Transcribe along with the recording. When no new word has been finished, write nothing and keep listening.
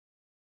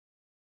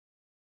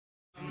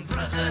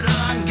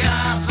President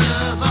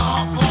gases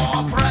off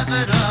for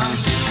president.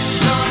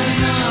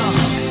 Line up,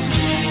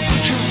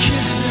 put your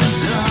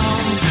kisses down.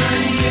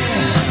 Say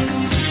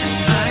yeah,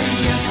 say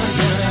yes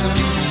again.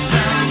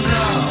 Stand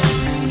up,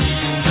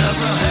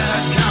 there's a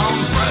head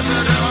count.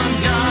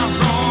 President gas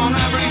on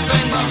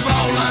everything but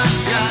roller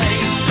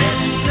skates.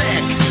 It's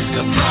sick,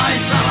 the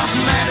price of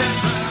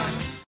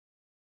medicine.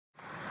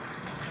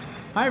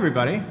 Hi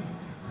everybody.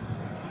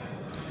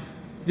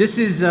 This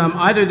is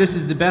either this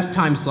is the best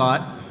time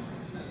slot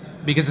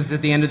because it's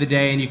at the end of the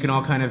day and you can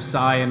all kind of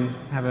sigh and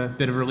have a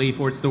bit of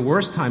relief, or it's the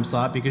worst time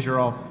slot because you're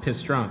all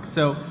pissed drunk.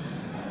 So,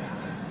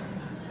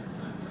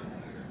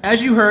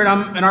 as you heard,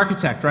 I'm an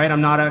architect, right? I'm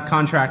not a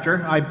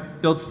contractor. I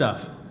build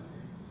stuff.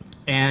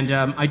 And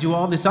I do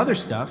all this other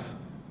stuff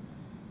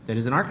that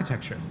is in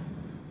architecture.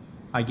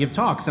 I give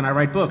talks and I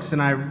write books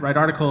and I write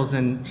articles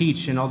and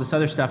teach and all this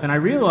other stuff. And I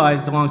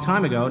realized a long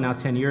time ago, now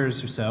 10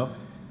 years or so,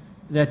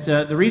 that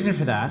the reason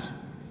for that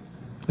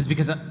is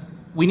because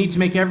we need to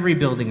make every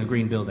building a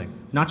green building.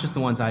 Not just the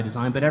ones I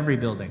design, but every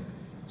building.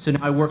 So now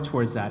I work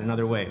towards that in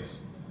other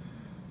ways.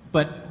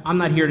 But I'm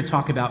not here to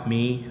talk about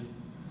me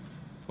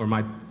or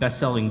my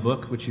best-selling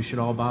book, which you should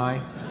all buy,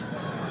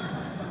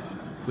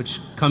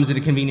 which comes in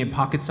a convenient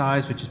pocket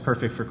size, which is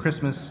perfect for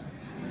Christmas.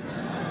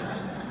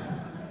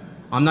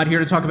 I'm not here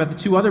to talk about the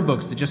 2 other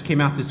books that just came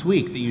out this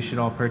week that you should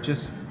all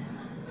purchase.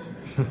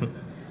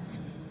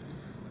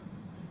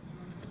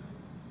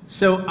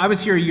 So I was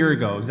here a year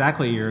ago,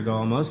 exactly a year ago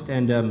almost,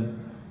 and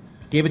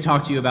gave a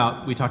talk to you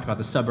about, we talked about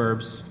the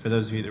suburbs, for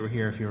those of you that were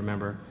here, if you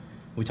remember.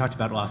 We talked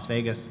about Las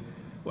Vegas.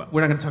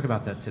 We're not going to talk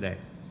about that today.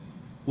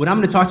 What I'm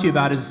going to talk to you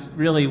about is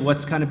really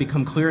what's kind of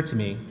become clear to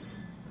me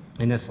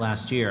in this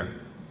last year.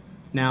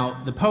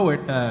 Now, the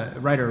poet,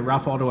 writer,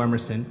 Ralph Waldo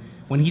Emerson,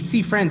 when he'd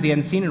see friends he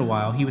hadn't seen in a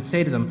while, he would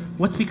say to them,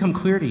 "What's become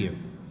clear to you?"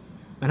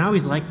 And I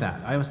always liked that.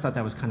 I always thought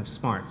that was kind of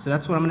smart. So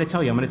that's what I'm going to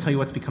tell you. I'm going to tell you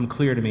what's become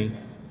clear to me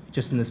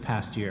just in this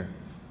past year.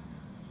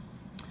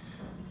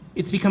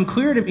 It's become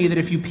clear to me that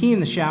if you pee in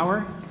the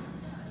shower,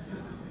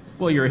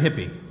 well, you're a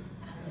hippie.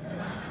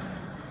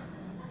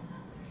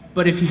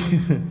 But if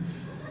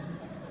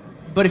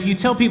you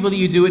tell people that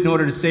you do it in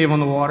order to save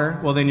on the water,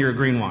 well, then you're a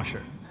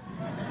greenwasher.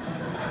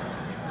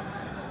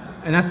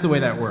 And that's the way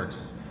that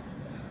works.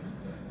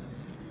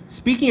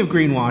 Speaking of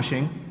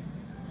greenwashing,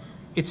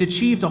 it's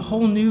achieved a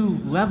whole new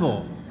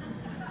level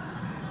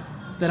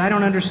that I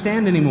don't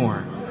understand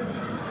anymore.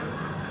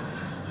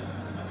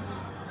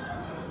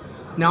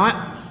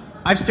 Now,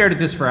 I've stared at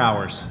this for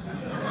hours.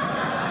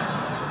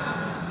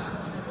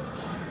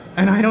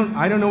 And I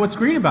don't know what's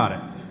green about it.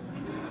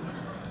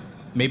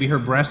 Maybe her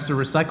breasts are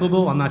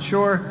recyclable, I'm not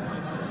sure.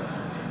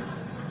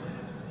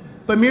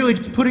 But merely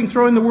just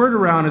throwing the word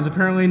around is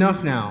apparently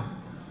enough now.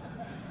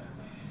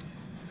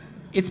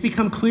 It's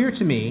become clear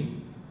to me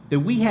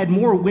that we had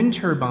more wind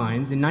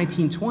turbines in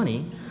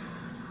 1920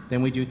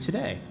 than we do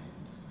today.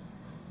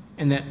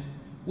 And that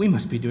we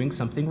must be doing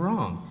something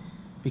wrong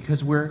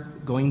because we're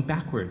going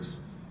backwards.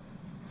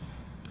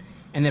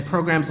 And that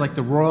programs like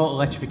the Rural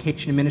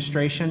Electrification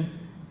Administration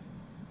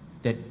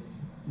that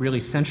really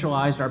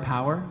centralized our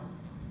power,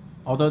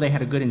 although they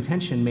had a good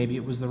intention, maybe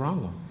it was the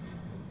wrong one.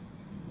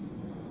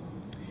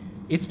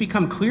 It's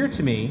become clear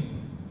to me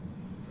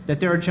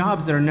that there are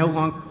jobs that are no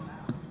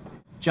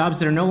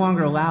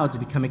longer allowed to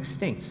become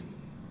extinct.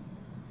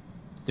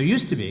 There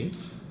used to be.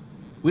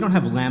 We don't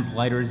have lamp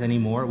lighters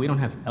anymore. We don't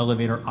have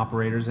elevator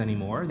operators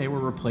anymore. They were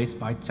replaced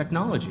by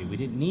technology. We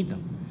didn't need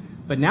them.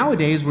 But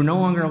nowadays, we're no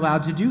longer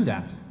allowed to do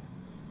that.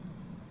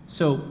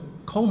 So,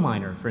 coal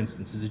miner, for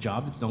instance, is a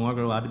job that's no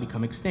longer allowed to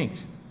become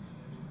extinct.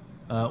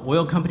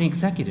 Oil company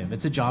executive,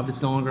 it's a job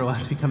that's no longer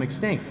allowed to become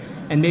extinct.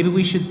 And maybe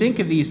we should think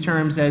of these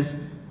terms as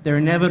their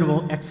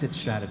inevitable exit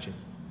strategy.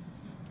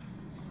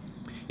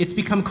 It's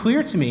become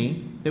clear to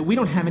me that we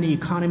don't have any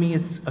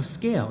economies of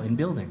scale in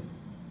building.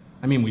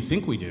 I mean, we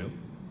think we do,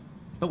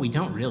 but we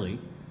don't really.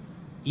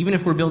 Even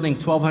if we're building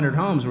 1,200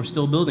 homes, we're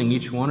still building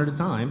each one at a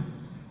time.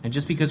 And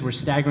just because we're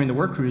staggering the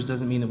work crews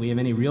doesn't mean that we have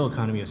any real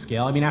economy of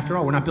scale. I mean, after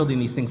all, we're not building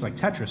these things like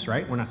Tetris,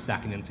 right? We're not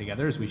stacking them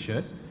together as we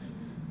should.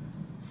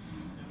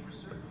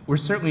 We're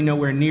certainly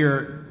nowhere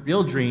near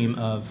real dream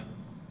of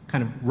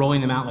kind of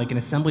rolling them out like an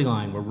assembly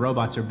line where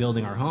robots are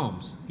building our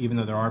homes, even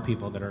though there are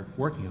people that are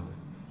working on it.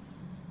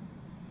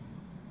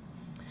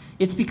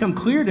 It's become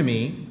clear to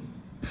me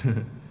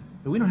that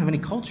we don't have any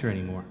culture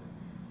anymore.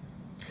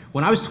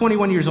 When I was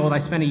 21 years old, I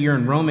spent a year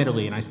in Rome,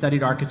 Italy, and I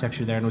studied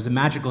architecture there, and it was a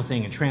magical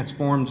thing and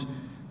transformed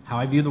how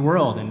I view the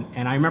world.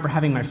 And I remember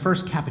having my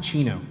first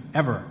cappuccino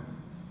ever.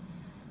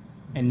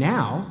 And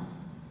now,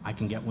 I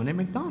can get one at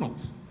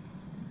McDonald's.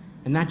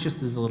 And that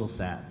just is a little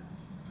sad.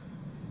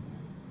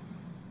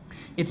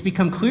 It's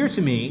become clear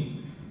to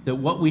me that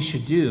what we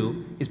should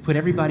do is put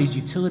everybody's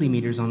utility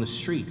meters on the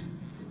street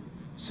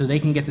so they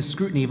can get the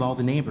scrutiny of all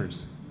the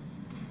neighbors.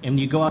 And when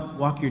you go out to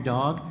walk your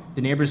dog,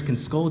 the neighbors can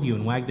scold you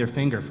and wag their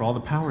finger for all the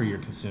power you're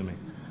consuming.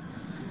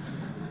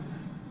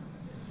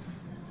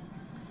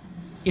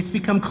 It's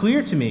become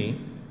clear to me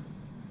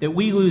that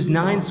we lose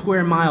 9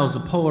 square miles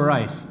of polar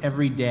ice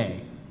every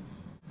day.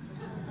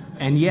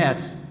 And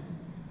yet,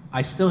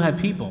 I still have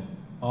people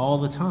all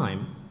the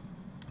time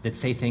that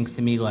say things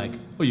to me like,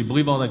 oh, you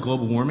believe all that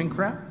global warming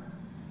crap?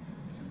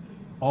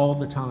 All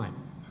the time.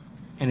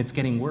 And it's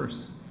getting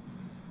worse.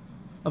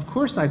 Of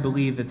course I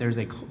believe that there's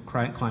a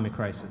climate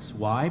crisis.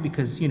 Why?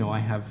 Because, I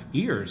have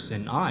ears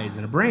and eyes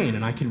and a brain,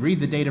 and I can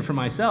read the data for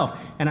myself,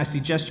 and I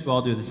suggest you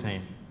all do the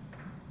same.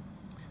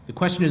 The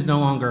question is no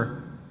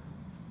longer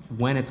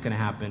when it's going to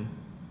happen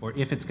or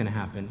if it's going to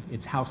happen,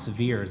 it's how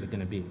severe is it going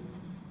to be.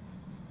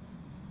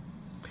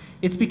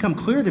 It's become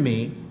clear to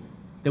me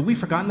that we've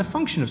forgotten the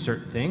function of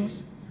certain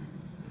things.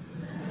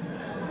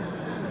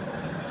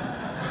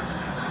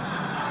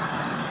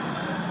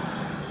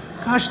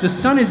 Gosh, the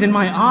sun is in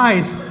my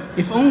eyes.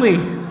 If only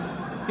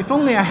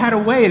I had a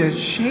way to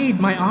shade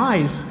my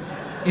eyes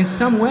in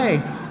some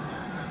way.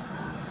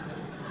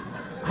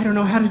 I don't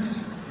know how to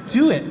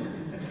do it.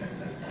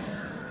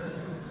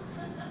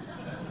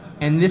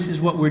 And this is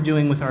what we're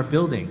doing with our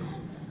buildings.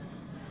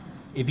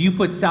 If you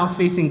put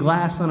south-facing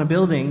glass on a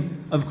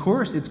building, of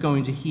course it's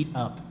going to heat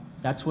up.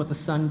 That's what the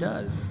sun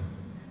does.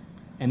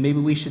 And maybe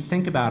we should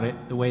think about it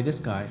the way this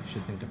guy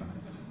should think about it.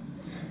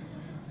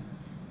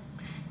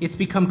 It's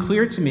become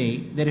clear to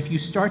me that if you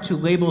start to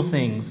label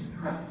things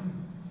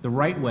the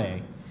right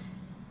way,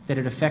 that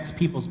it affects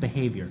people's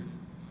behavior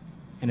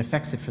and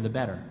affects it for the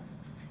better.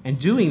 And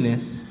doing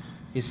this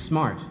is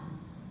smart.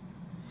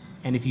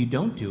 And if you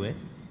don't do it,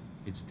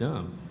 it's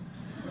dumb.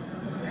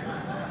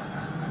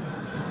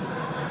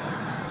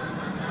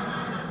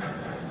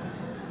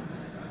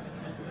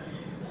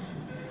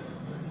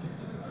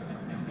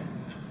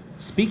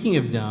 Speaking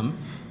of dumb,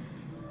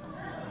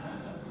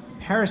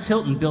 Paris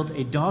Hilton built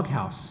a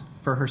doghouse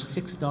for her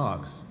 6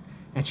 dogs,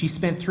 and she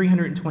spent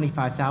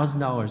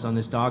 $325,000 on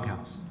this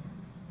doghouse.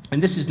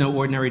 And this is no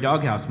ordinary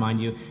doghouse,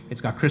 mind you.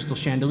 It's got crystal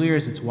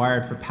chandeliers, it's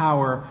wired for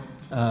power,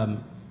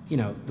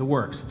 the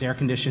works. It's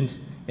air-conditioned.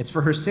 It's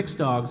for her 6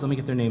 dogs. Let me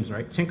get their names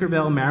right.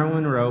 Tinkerbell,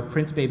 Marilyn Monroe,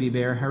 Prince Baby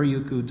Bear,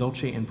 Haruka,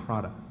 Dolce, and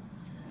Prada.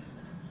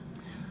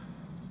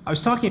 I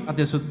was talking about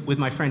this with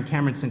my friend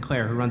Cameron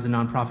Sinclair, who runs a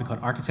nonprofit called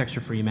Architecture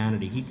for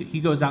Humanity.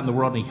 He goes out in the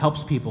world and he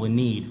helps people in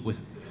need with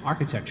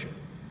architecture.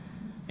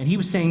 And he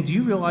was saying, do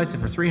you realize that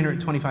for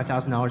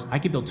 $325,000, I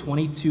could build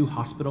 22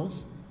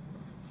 hospitals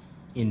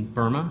in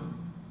Burma?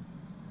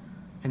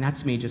 And that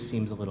to me just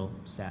seems a little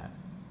sad.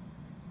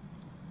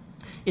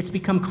 It's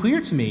become clear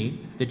to me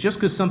that just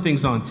because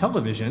something's on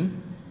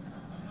television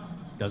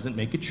doesn't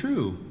make it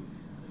true.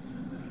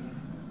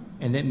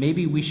 And that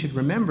maybe we should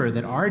remember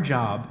that our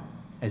job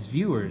as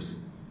viewers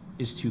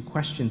is to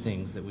question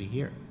things that we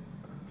hear.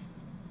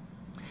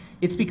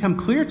 It's become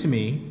clear to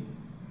me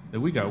that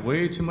we got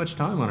way too much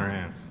time on our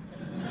hands.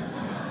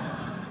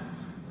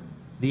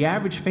 The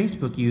average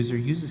Facebook user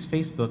uses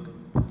Facebook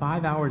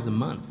 5 hours a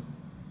month.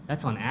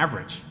 That's on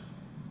average.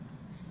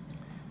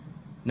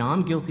 Now,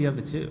 I'm guilty of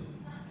it too.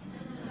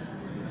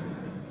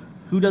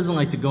 Who doesn't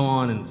like to go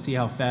on and see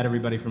how fat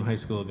everybody from high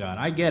school got?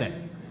 I get it.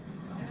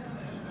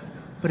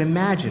 But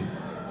imagine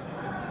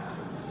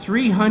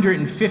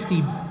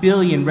 350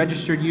 billion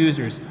registered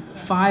users,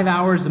 5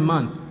 hours a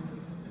month.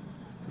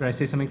 Did I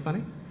say something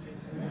funny?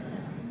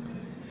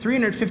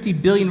 350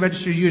 billion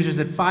registered users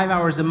at 5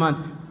 hours a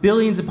month,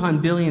 billions upon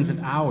billions of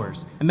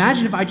hours.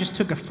 Imagine if I just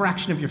took a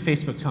fraction of your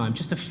Facebook time,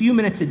 just a few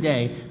minutes a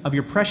day of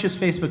your precious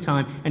Facebook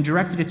time, and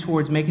directed it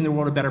towards making the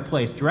world a better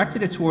place,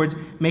 directed it towards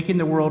making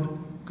the world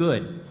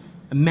good.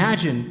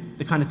 Imagine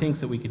the kind of things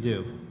that we could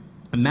do.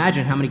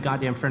 Imagine how many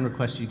goddamn friend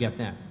requests you get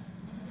then.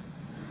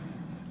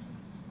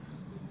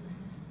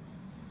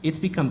 It's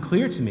become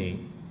clear to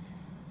me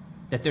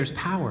that there's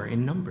power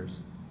in numbers.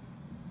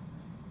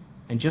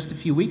 And just a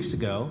few weeks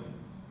ago,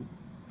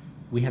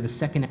 we had the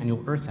 2nd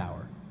annual Earth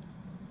Hour,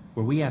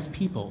 where we asked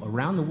people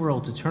around the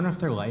world to turn off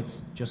their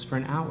lights just for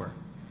an hour.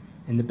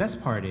 And the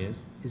best part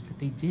is that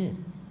they did.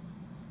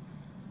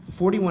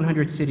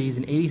 4,100 cities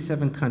in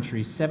 87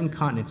 countries, 7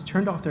 continents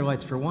turned off their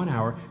lights for 1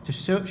 hour to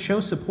show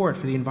support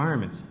for the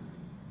environment,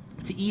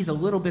 to ease a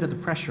little bit of the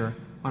pressure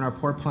on our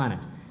poor planet.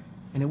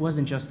 And it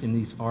wasn't just in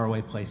these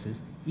faraway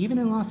places. Even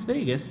in Las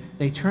Vegas,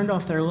 they turned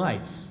off their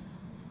lights.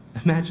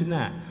 Imagine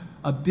that.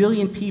 1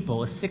 billion people,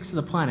 1/6 of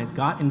the planet,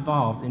 got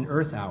involved in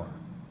Earth Hour.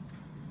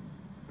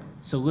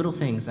 So little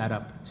things add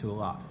up to a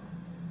lot.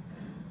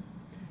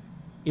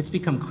 It's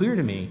become clear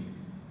to me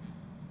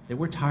that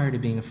we're tired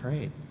of being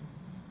afraid.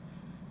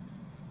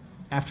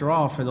 After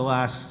all, for the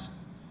last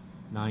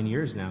 9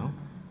 years now,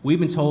 we've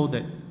been told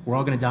that we're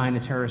all going to die in a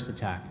terrorist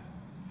attack,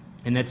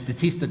 and that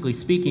statistically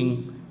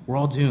speaking, we're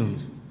all doomed.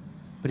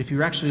 But if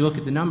you actually look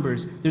at the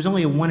numbers, there's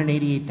only a 1 in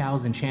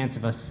 88,000 chance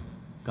of us,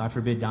 God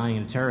forbid, dying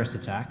in a terrorist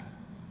attack.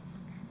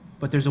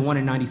 But there's a 1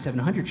 in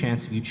 9,700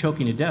 chance of you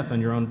choking to death on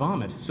your own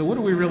vomit. So what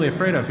are we really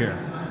afraid of here?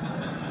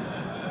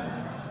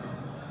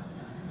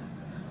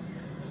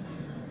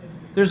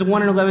 There's a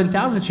 1 in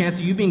 11,000 chance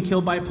of you being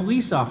killed by a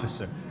police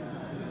officer.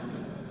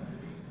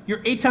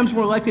 You're 8 times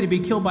more likely to be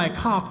killed by a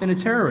cop than a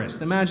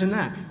terrorist. Imagine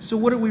that. So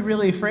what are we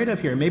really afraid of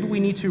here? Maybe we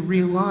need to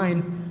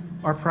realign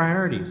our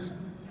priorities.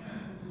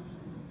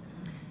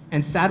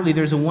 And sadly,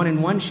 there's a 1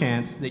 in 1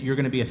 chance that you're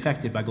going to be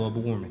affected by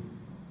global warming.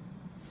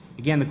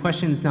 Again, the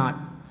question is not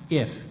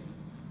if,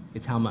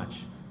 it's how much.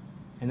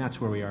 And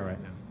that's where we are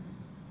right now.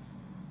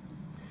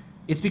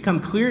 It's become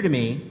clear to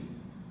me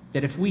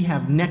that if we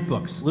have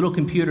netbooks, little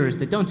computers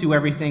that don't do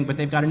everything, but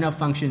they've got enough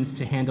functions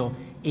to handle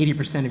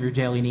 80% of your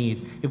daily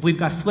needs, if we've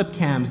got flip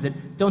cams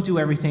that don't do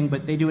everything,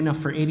 but they do enough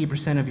for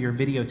 80% of your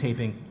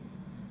videotaping,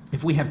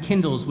 if we have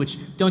Kindles which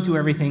don't do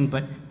everything,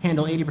 but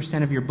handle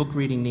 80% of your book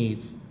reading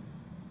needs,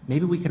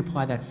 maybe we could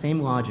apply that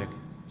same logic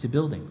to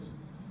buildings.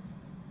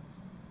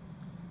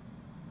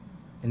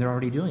 And they're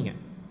already doing it.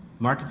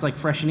 Markets like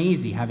Fresh and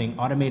Easy having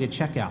automated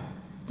checkout.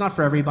 It's not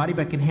for everybody,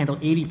 but it can handle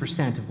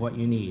 80% of what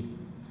you need.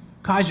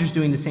 Kaiser's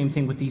doing the same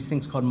thing with these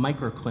things called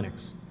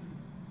microclinics.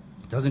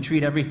 It doesn't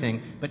treat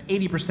everything, but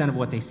 80% of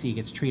what they see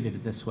gets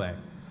treated this way.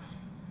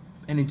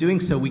 And in doing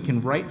so, we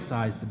can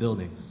right-size the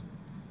buildings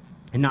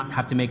and not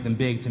have to make them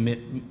big to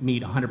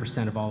meet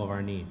 100% of all of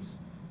our needs.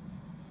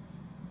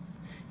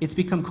 It's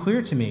become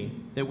clear to me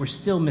that we're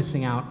still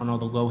missing out on all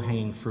the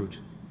low-hanging fruit.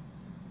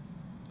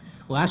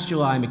 Last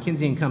July,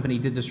 McKinsey & Company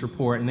did this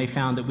report, and they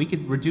found that we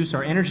could reduce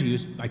our energy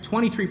use by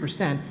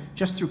 23%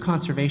 just through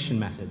conservation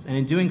methods, and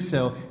in doing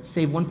so,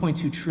 save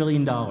 $1.2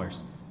 trillion.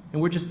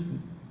 And we're just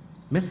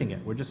missing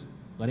it. We're just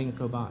letting it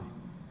go by.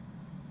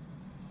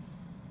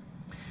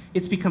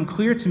 It's become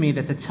clear to me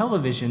that the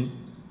television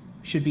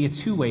should be a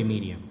two-way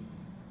medium.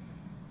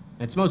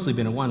 It's mostly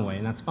been a one-way,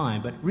 and that's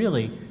fine, but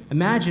really,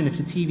 imagine if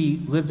the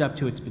TV lived up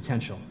to its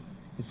potential.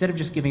 Instead of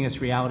just giving us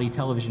reality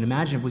television,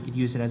 imagine if we could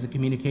use it as a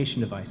communication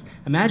device.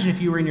 Imagine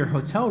if you were in your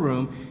hotel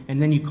room and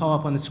then you call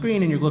up on the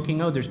screen and you're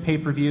looking, oh, there's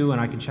pay-per-view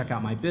and I can check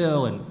out my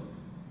bill and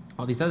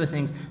all these other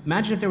things.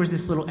 Imagine if there was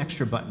this little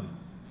extra button,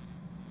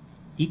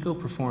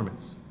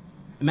 eco-performance.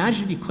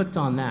 Imagine if you clicked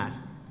on that,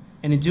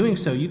 and in doing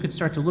so, you could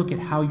start to look at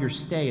how your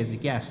stay as a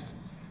guest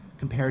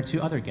compared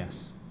to other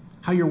guests,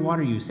 how your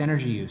water use,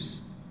 energy use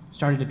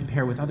started to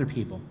compare with other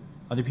people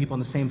on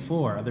the same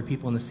floor, other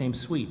people in the same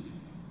suite,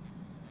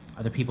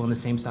 other people on the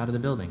same side of the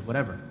building,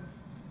 whatever.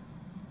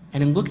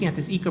 And in looking at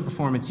this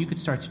eco-performance, you could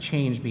start to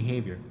change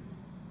behavior.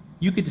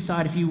 You could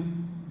decide if you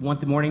want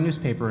the morning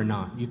newspaper or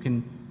not. You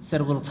can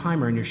set a little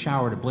timer in your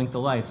shower to blink the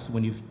lights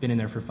when you've been in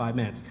there for 5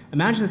 minutes.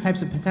 Imagine the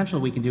types of potential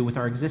we can do with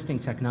our existing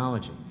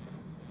technology.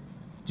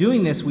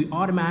 Doing this, we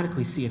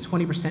automatically see a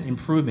 20%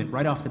 improvement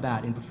right off the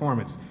bat in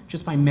performance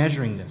just by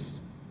measuring this.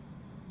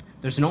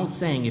 There's an old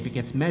saying, if it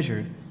gets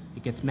measured,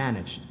 it gets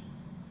managed.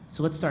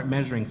 So let's start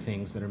measuring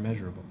things that are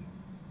measurable.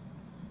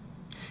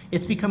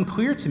 It's become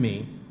clear to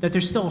me that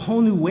there's still a whole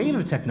new wave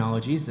of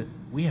technologies that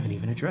we haven't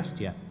even addressed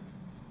yet.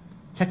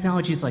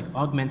 Technologies like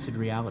augmented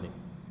reality.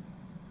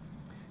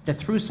 That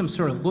through some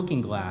sort of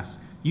looking glass,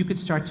 you could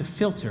start to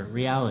filter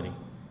reality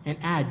and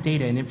add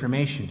data and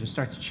information to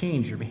start to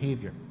change your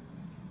behavior.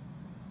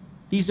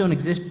 These don't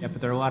exist yet, but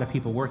there are a lot of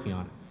people working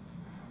on it.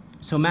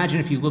 So imagine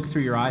if you look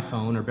through your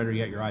iPhone, or better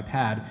yet, your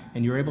iPad,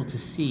 and you're able to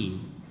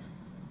see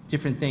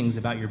different things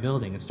about your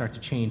building and start to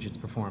change its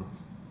performance.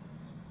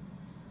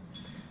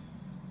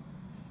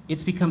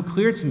 It's become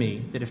clear to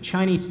me that if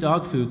Chinese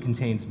dog food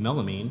contains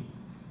melamine,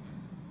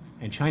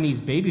 and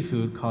Chinese baby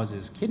food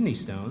causes kidney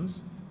stones,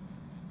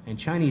 and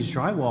Chinese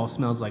drywall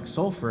smells like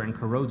sulfur and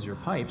corrodes your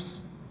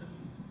pipes,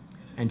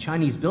 and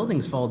Chinese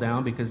buildings fall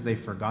down because they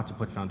forgot to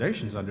put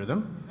foundations under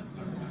them,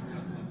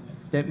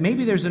 that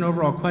maybe there's an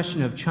overall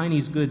question of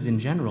Chinese goods in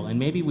general, and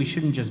maybe we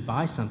shouldn't just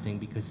buy something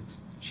because it's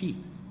cheap.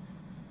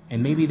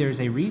 And maybe there's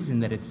a reason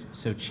that it's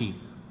so cheap.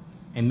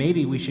 And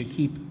maybe we should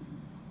keep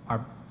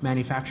our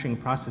manufacturing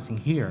and processing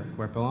here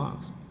where it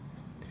belongs.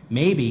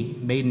 Maybe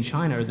made in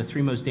China are the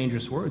 3 most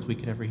dangerous words we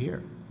could ever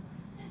hear.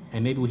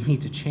 And maybe we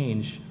need to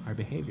change our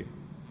behavior.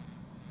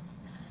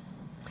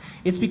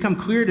 It's become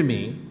clear to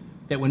me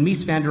that when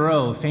Mies van der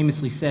Rohe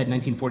famously said in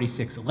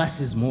 1946, less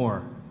is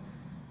more,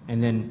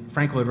 and then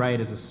Frank Lloyd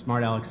Wright, as a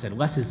smart aleck, said,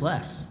 less is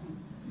less.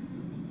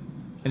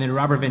 And then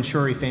Robert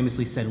Venturi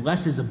famously said,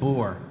 less is a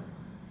bore.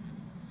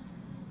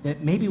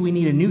 That maybe we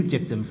need a new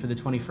dictum for the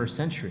 21st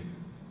century,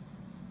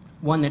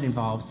 one that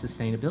involves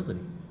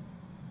sustainability.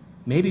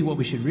 Maybe what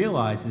we should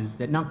realize is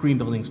that not green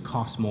buildings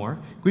cost more.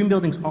 Green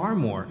buildings are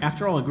more.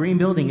 After all, a green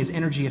building is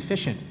energy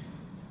efficient.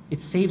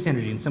 It saves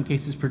energy, in some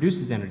cases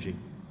produces energy.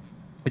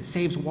 It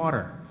saves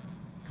water,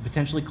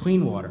 potentially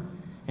clean water.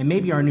 And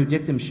maybe our new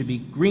dictum should be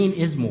green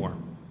is more.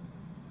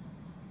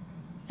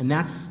 And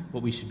that's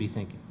what we should be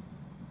thinking.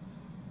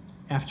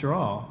 After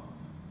all,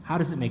 how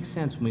does it make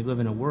sense when we live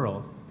in a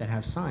world that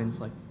has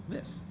signs like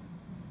this?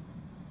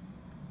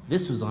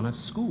 This was on a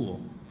school.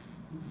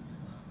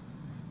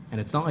 And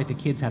it's not like the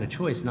kids had a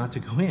choice not to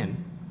go in.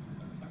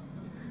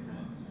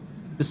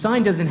 The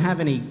sign doesn't have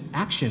any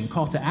action,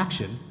 call to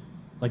action,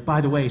 like, by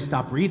the way,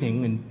 stop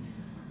breathing and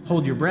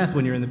hold your breath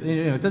when you're in the,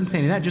 it doesn't say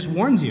any of that, it just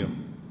warns you.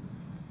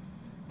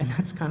 And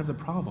that's kind of the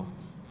problem.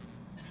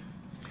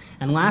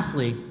 And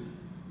lastly,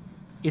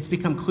 it's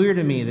become clear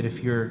to me that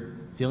if you're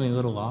feeling a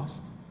little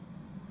lost,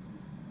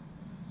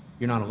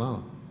 you're not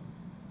alone.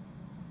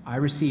 I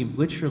receive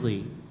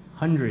literally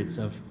hundreds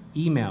of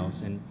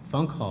emails and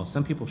phone calls.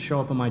 Some people show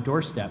up on my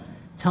doorstep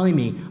telling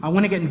me, I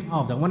want to get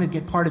involved, I want to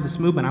get part of this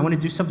movement, I want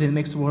to do something that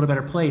makes the world a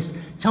better place.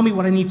 Tell me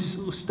what I need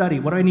to study,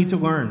 what do I need to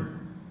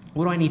learn,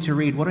 what do I need to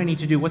read, what do I need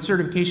to do, what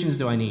certifications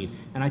do I need?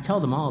 And I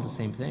tell them all the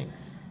same thing.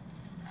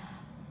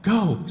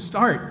 Go,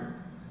 start.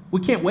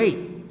 We can't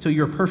wait till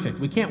you're perfect.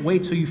 We can't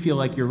wait till you feel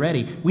like you're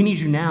ready. We need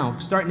you now.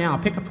 Start now.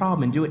 Pick a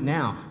problem and do it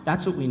now.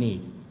 That's what we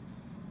need.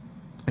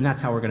 And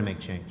that's how we're going to make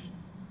change.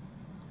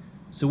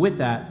 So with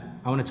that,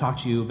 I want to talk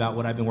to you about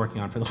what I've been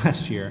working on for the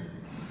last year,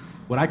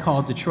 what I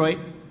call Detroit,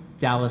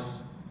 Dallas,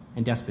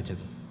 and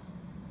Despotism.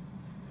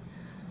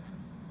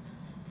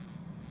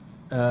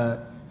 And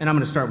I'm going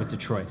to start with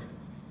Detroit.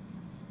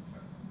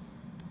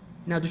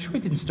 Now,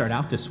 Detroit didn't start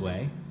out this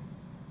way.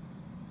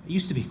 It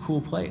used to be a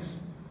cool place.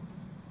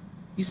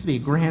 It used to be a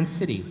grand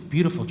city,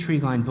 beautiful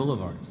tree-lined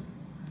boulevards.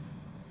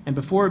 And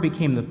before it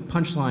became the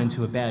punchline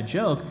to a bad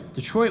joke,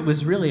 Detroit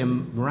was really a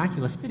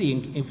miraculous city.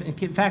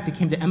 In fact, it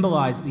came to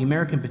embolize the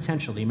American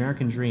potential, the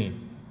American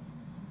dream.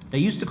 They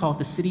used to call it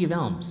the City of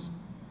Elms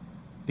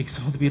because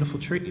of all the beautiful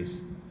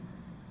trees.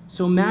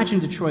 So imagine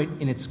Detroit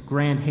in its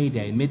grand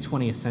heyday,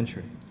 mid-20th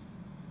century.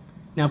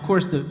 Now, of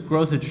course, the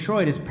growth of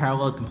Detroit is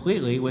paralleled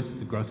completely with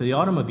the growth of the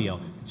automobile.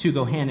 The two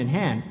go hand in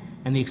hand,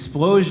 and the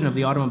explosion of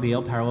the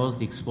automobile parallels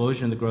the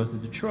explosion of the growth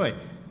of Detroit.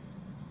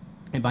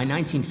 And by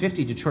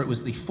 1950, Detroit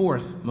was the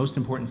fourth most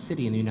important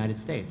city in the United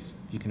States,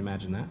 if you can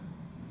imagine that.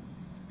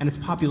 And its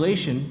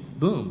population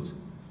boomed.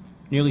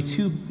 Nearly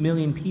 2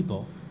 million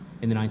people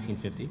in the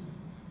 1950s.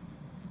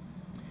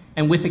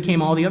 And with it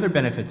came all the other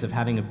benefits of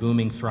having a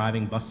booming,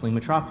 thriving, bustling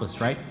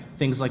metropolis, right?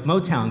 Things like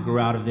Motown grew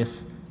out of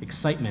this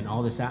excitement,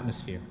 all this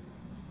atmosphere.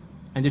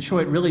 And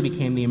Detroit really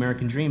became the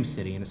American dream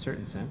city in a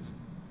certain sense.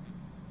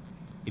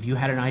 If you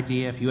had an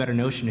idea, if you had a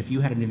notion, if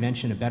you had an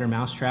invention, a better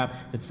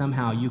mousetrap, that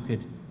somehow you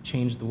could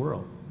change the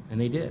world. And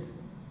they did.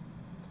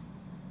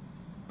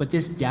 But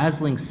this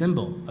dazzling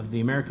symbol of the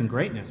American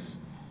greatness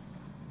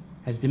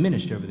has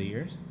diminished over the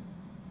years.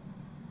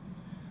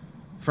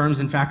 Firms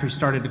and factories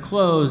started to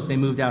close. They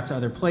moved out to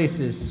other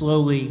places.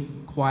 Slowly,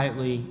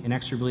 quietly,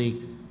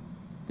 inexorably,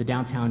 the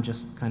downtown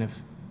just kind of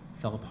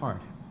fell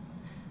apart.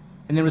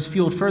 And then it was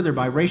fueled further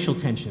by racial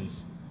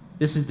tensions.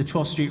 This is the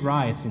 12th Street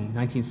riots in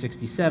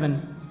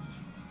 1967.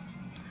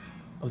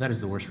 Oh, that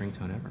is the worst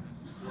ringtone ever.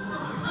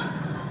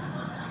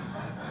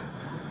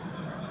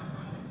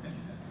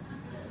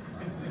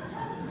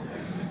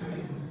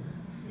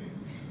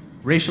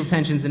 Racial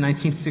tensions in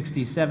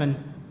 1967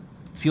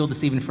 fueled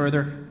this even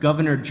further.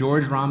 Governor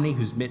George Romney,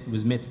 who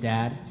was Mitt's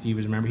dad, if you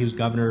remember, he was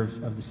governor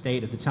of the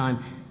state at the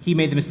time. He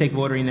made the mistake of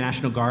ordering the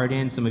National Guard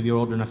in. Some of you are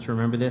old enough to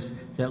remember this.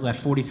 That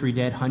left 43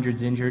 dead,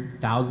 hundreds injured,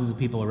 thousands of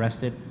people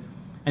arrested.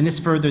 And this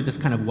furthered this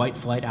kind of white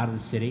flight out of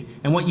the city.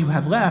 And what you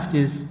have left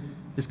is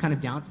this kind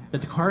of downtown. That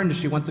the car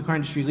industry, once the car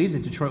industry leaves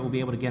it, Detroit will be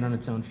able to get on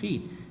its own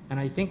feet. And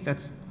I think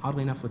that's,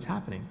 oddly enough, what's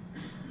happening.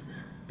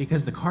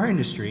 Because the car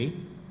industry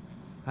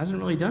hasn't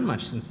really done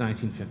much since the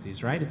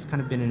 1950s, right? It's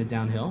kind of been in a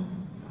downhill.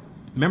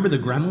 Remember the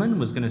Gremlin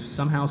was going to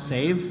somehow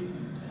save?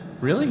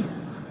 Really?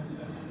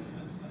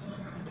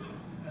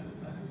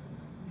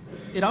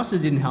 It also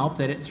didn't help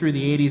that through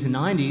the 80s and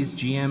 90s,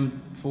 GM,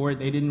 Ford,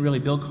 they didn't really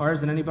build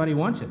cars that anybody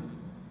wanted.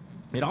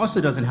 It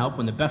also doesn't help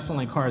when the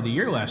best-selling car of the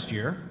year last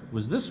year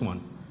was this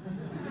one.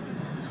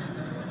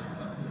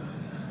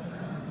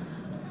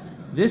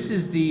 This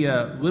is the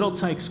Little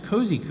Tikes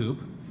Cozy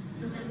Coupe.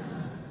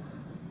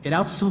 It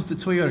outsold the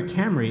Toyota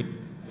Camry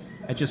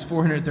at just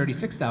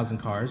 436,000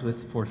 cars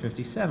with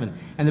 457.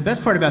 And the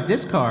best part about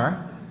this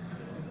car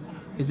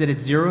is that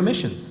it's zero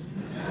emissions.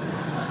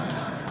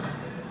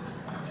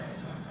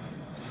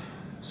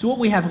 So what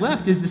we have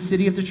left is the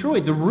city of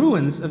Detroit, the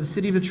ruins of the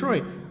city of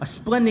Detroit, a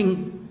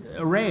splendid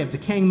array of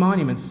decaying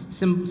monuments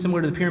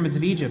similar to the pyramids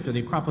of Egypt or the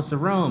Acropolis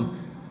of Rome,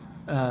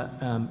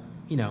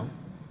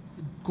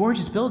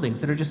 gorgeous buildings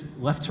that are just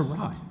left to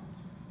rot.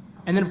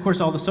 And then, of course,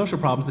 all the social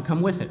problems that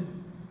come with it.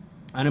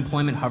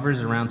 Unemployment hovers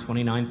around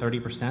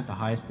 29-30%, the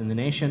highest in the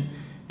nation.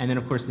 And then,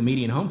 of course, the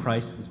median home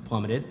price has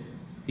plummeted.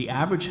 The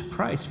average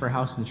price for a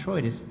house in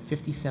Detroit is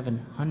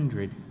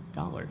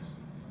 $5,700.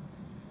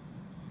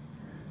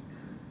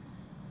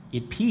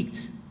 It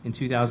peaked in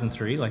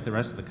 2003, like the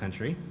rest of the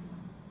country,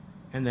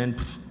 and then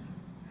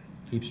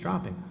keeps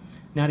dropping.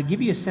 Now, to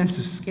give you a sense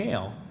of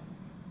scale,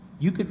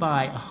 you could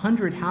buy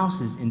 100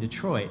 houses in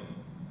Detroit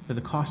for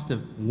the cost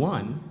of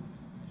one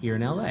here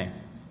in LA.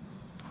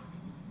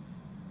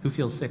 Who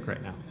feels sick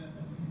right now?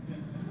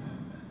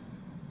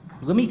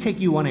 Let me take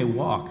you on a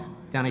walk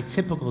down a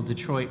typical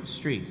Detroit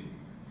street.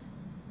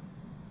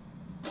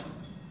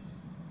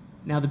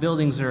 Now, the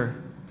buildings are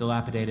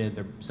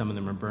dilapidated, some of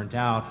them are burnt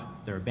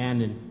out, they're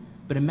abandoned,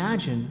 but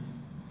imagine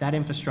that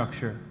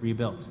infrastructure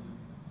rebuilt.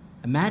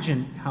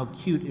 Imagine how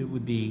cute it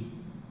would be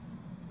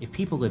if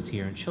people lived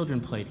here and children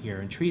played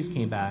here and trees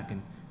came back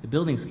and the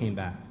buildings came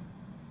back.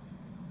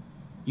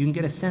 You can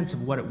get a sense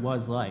of what it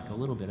was like, a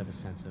little bit of a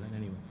sense of it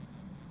anyway.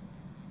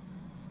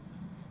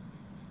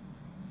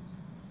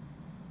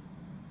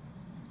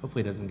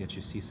 Hopefully it doesn't get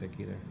you seasick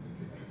either.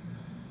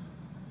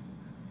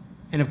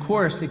 And of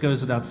course, it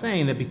goes without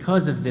saying that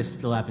because of this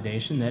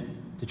dilapidation, that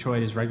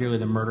Detroit is regularly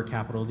the murder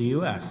capital of the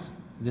U.S.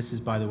 This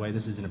is, by the way,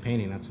 this isn't a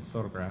painting, that's a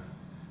photograph.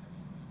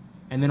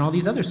 And then all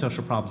these other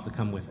social problems that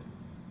come with it.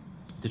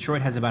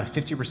 Detroit has about a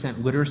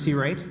 50% literacy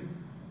rate.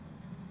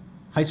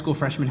 High school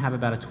freshmen have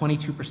about a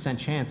 22%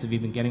 chance of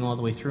even getting all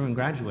the way through and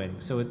graduating.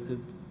 So the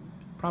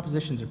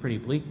propositions are pretty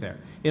bleak there.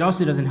 It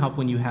also doesn't help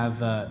when you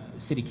have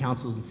city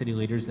councils and city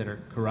leaders that are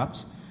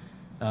corrupt.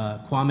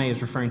 Kwame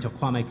is referring to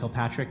Kwame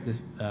Kilpatrick,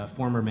 the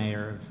former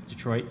mayor of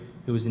Detroit,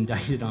 who was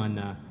indicted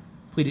on,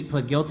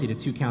 pled guilty to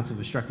 2 counts of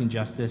obstructing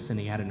justice, and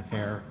he had an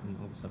affair and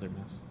all this other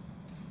mess.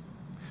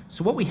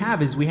 So what we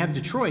have is we have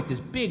Detroit, this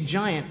big,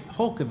 giant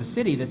hulk of a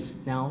city that's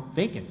now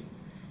vacant.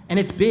 And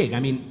it's big. I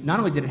mean, not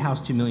only did it house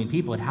 2 million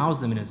people, it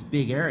housed them in this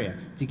big area.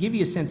 To give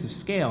you a sense of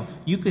scale,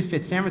 you could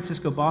fit San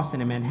Francisco,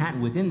 Boston, and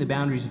Manhattan within the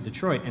boundaries of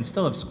Detroit and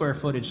still have square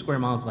footage, square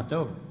miles left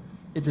over.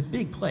 It's a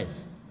big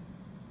place.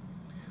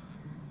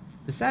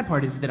 The sad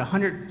part is that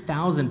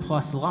 100,000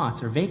 plus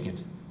lots are vacant.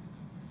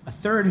 A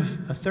third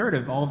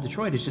of all of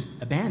Detroit is just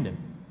abandoned.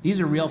 These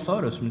are real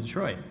photos from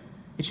Detroit.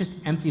 It's just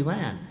empty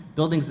land.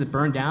 Buildings that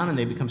burn down and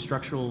they become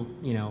structural,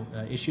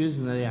 issues,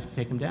 and then they have to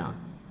take them down.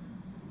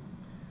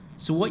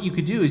 So what you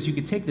could do is you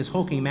could take this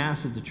hulking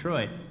mass of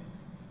Detroit,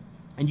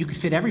 and you could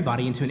fit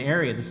everybody into an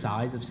area the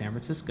size of San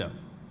Francisco,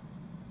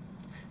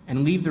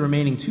 and leave the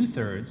remaining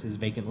 2/3 as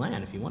vacant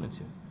land if you wanted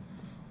to.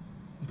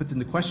 But then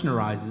the question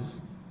arises,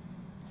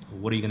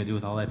 what are you going to do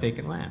with all that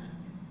vacant land?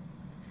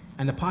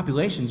 And the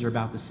populations are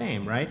about the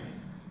same, right?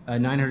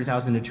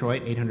 900,000 in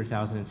Detroit,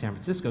 800,000 in San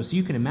Francisco. So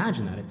you can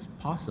imagine that it's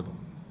possible.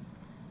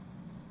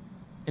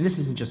 And this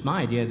isn't just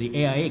my idea.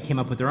 The AIA came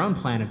up with their own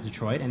plan of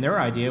Detroit, and their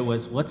idea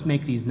was, let's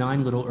make these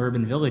 9 little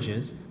urban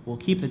villages. We'll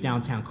keep the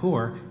downtown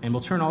core, and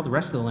we'll turn all the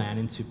rest of the land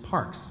into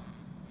parks,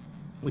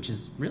 which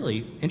is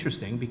really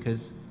interesting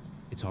because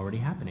it's already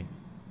happening.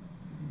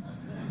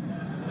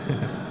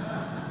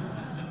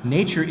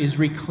 Nature is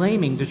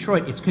reclaiming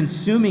Detroit. It's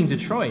consuming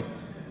Detroit.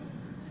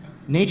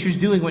 Nature's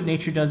doing what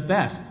nature does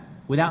best.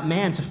 Without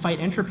man to fight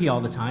entropy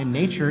all the time,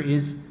 nature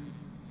is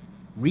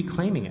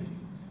reclaiming it.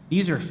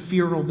 These are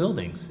feral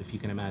buildings, if you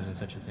can imagine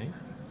such a thing.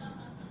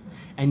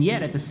 And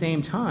yet, at the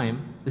same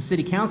time, the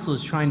city council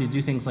is trying to do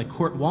things like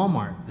court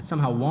Walmart, that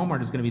somehow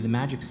Walmart is going to be the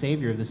magic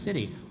savior of the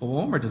city. Well,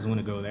 Walmart doesn't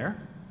want to go there.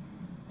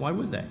 Why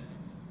would they?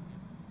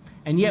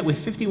 And yet,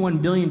 with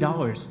 $51 billion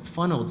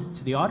funneled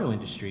to the auto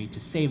industry to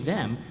save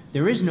them,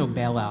 there is no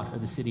bailout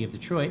of the city of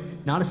Detroit.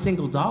 Not a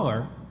single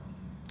dollar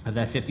of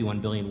that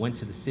 $51 billion went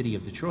to the city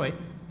of Detroit.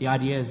 The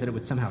idea is that it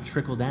would somehow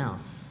trickle down.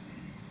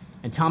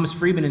 And Thomas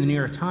Friedman in the New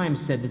York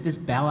Times said that this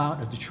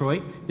bailout of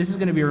Detroit, this is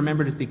going to be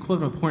remembered as the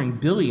equivalent of pouring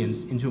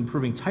billions into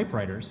improving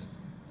typewriters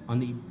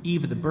on the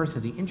eve of the birth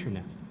of the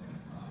internet.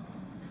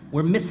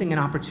 We're missing an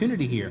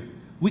opportunity here.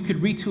 We could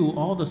retool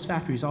all those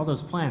factories, all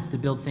those plants to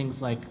build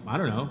things like, I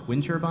don't know,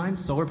 wind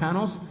turbines, solar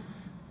panels,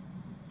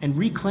 and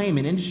reclaim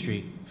an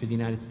industry for the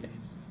United States.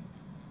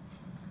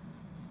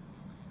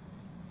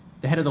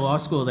 The head of the law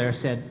school there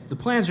said, the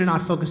plans are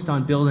not focused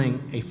on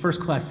building a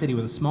first-class city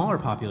with a smaller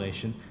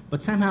population,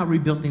 but somehow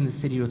rebuilding the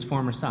city to its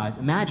former size.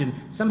 Imagine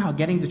somehow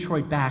getting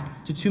Detroit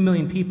back to 2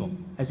 million people,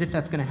 as if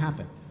that's going to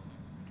happen.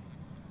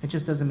 It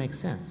just doesn't make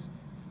sense.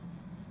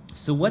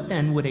 So what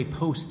then would a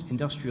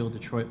post-industrial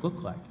Detroit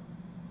look like?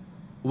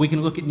 We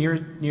can look at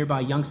nearby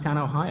Youngstown,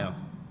 Ohio,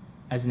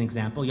 as an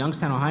example.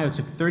 Youngstown, Ohio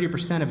took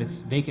 30% of its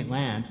vacant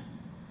land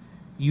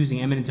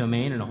using eminent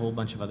domain and a whole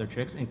bunch of other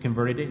tricks and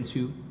converted it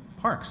into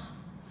parks.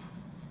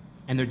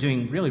 And they're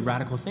doing really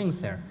radical things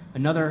there.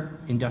 Another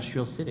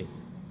industrial city.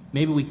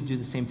 Maybe we could do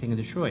the same thing in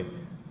Detroit.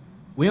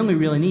 We only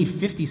really need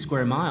 50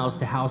 square miles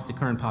to house the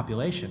current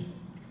population.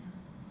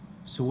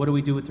 So what do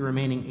we do with the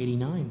remaining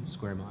 89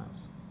 square miles?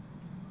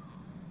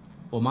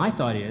 Well, my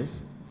thought is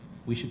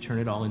we should turn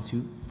it all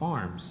into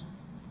farms.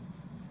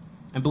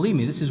 And believe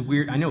me, this is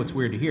weird. I know it's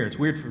weird to hear. It's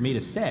weird for me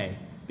to say,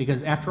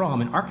 because after all,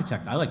 I'm an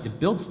architect. I like to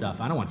build stuff.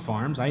 I don't want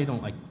farms. I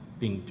don't like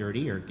being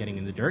dirty or getting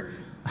in the dirt.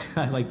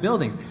 I like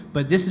buildings.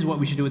 But this is what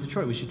we should do with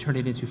Detroit. We should turn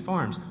it into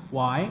farms.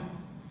 Why?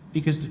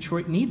 Because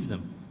Detroit needs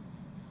them.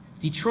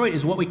 Detroit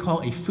is what we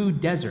call a food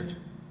desert.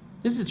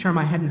 This is a term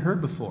I hadn't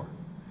heard before.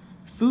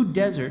 Food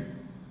desert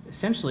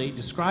essentially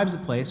describes a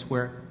place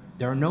where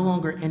there are no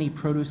longer any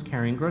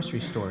produce-carrying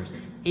grocery stores.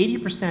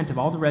 80% of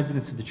all the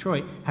residents of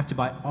Detroit have to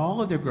buy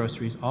all of their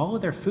groceries, all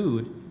of their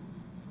food,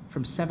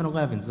 from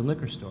 7-Elevens and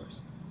liquor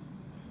stores.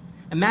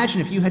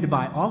 Imagine if you had to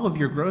buy all of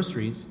your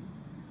groceries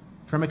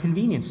from a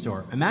convenience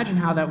store. Imagine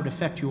how that would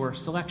affect your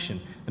selection.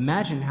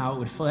 Imagine how it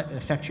would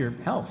affect your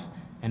health.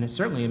 And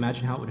certainly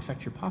imagine how it would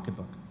affect your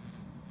pocketbook.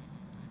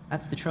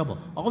 That's the trouble.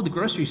 All of the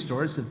grocery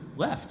stores have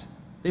left.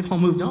 They've all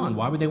moved on.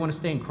 Why would they want to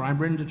stay in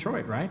crime-ridden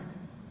Detroit, right?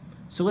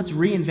 So let's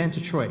reinvent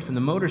Detroit from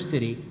the motor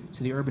city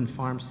to the urban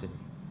farm city.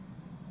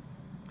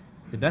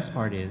 The best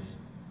part is,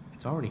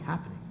 it's already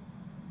happening.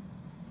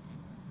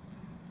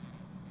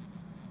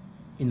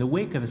 In the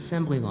wake of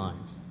assembly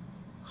lines,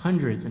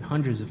 hundreds and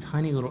hundreds of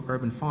tiny little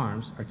urban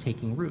farms are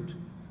taking root.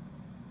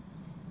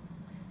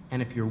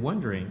 And if you're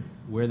wondering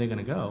where they're going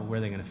to go, where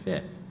they're going to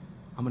fit,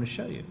 I'm going to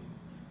show you.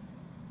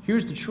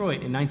 Here's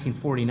Detroit in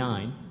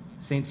 1949.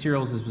 St.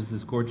 Cyril's was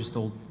this gorgeous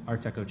old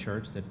Art Deco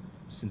church that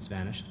since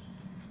vanished.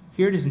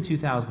 Here it is in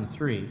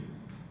 2003,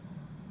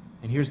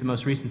 and here's the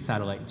most recent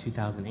satellite in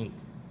 2008.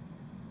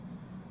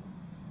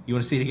 You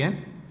want to see it again?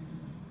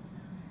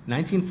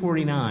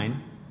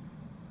 1949,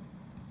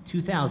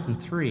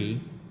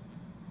 2003,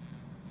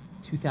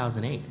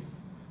 2008.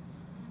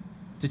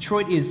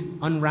 Detroit is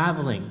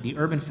unraveling. The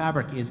urban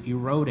fabric is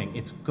eroding.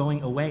 It's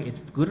going away.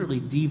 It's literally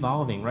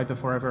devolving right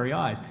before our very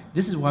eyes.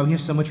 This is why we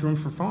have so much room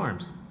for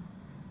farms.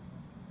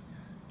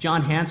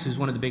 John Hance, who's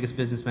one of the biggest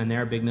businessmen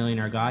there, a big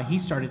millionaire guy, he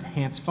started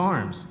Hance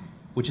Farms,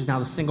 which is now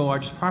the single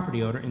largest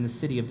property owner in the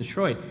city of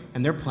Detroit.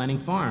 And they're planting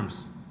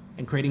farms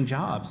and creating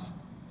jobs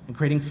and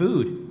creating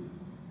food.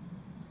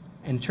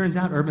 And it turns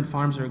out urban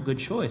farms are a good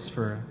choice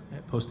for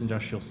a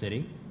post-industrial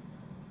city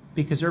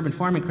because urban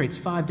farming creates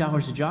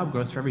 $5 of job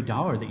growth for every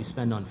dollar that you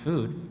spend on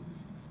food.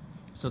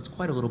 So it's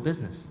quite a little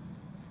business.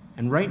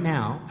 And right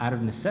now, out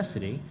of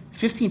necessity,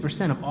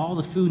 15% of all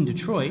the food in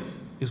Detroit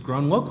is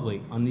grown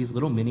locally on these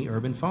little mini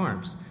urban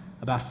farms.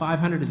 About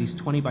 500 of these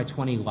 20 by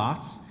 20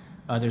 lots.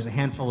 There's a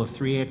handful of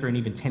 3-acre and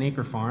even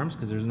 10-acre farms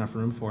because there's enough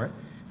room for it.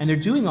 And they're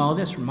doing all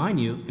this,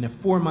 remind you, in a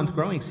 4-month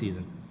growing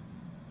season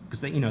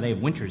because they have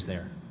winters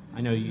there.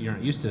 I know you're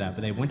not used to that,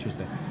 but they have winters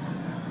there.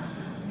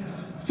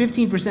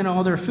 15% of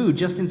all their food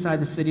just inside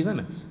the city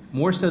limits,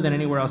 more so than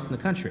anywhere else in the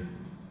country.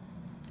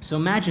 So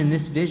imagine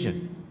this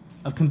vision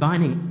of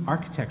combining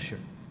architecture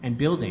and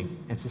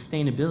building and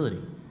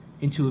sustainability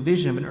into a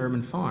vision of an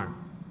urban farm.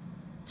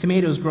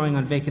 Tomatoes growing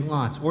on vacant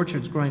lots,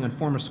 orchards growing on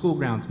former school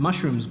grounds,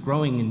 mushrooms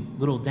growing in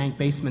little dank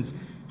basements,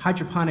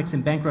 hydroponics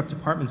in bankrupt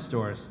apartment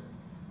stores,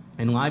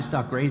 and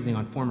livestock grazing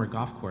on former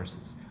golf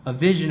courses. A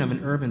vision of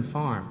an urban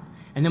farm.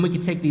 And then we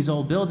could take these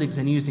old buildings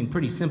and using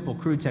pretty simple,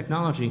 crude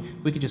technology,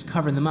 we could just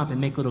cover them up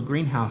and make little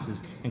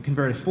greenhouses and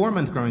convert a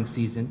 4-month growing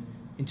season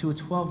into a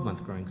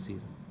 12-month growing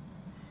season.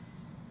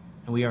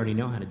 And we already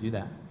know how to do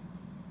that.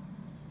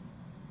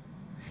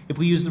 If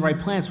we use the right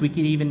plants, we could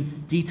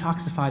even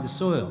detoxify the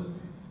soil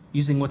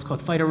using what's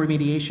called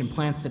phytoremediation,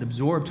 plants that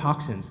absorb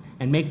toxins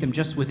and make them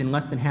just within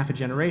less than half a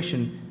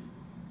generation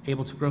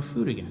able to grow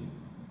food again.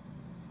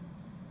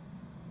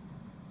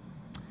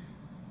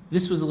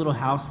 This was a little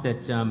house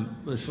that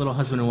this little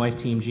husband and wife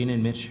team, Gina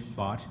and Mitch,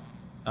 bought,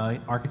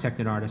 architect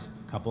and artist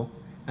couple,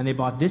 and they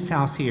bought this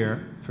house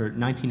here for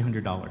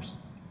 $1,900.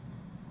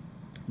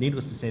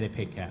 Needless to say, they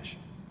paid cash.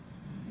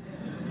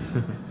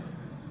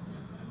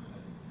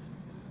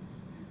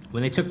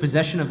 When they took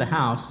possession of the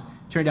house,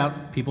 turned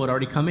out people had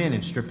already come in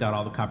and stripped out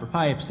all the copper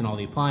pipes and all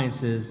the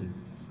appliances and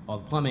all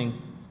the plumbing.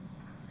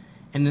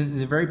 And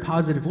in a very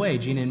positive way,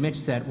 Gina and Mitch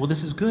said, well,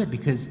 this is good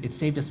because it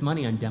saved us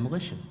money on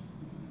demolition.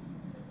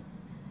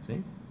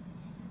 See?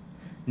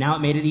 Now it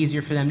made it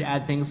easier for them to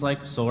add things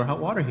like solar hot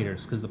water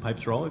heaters because the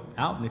pipes are all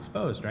out and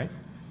exposed, right?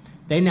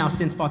 They now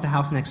since bought the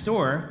house next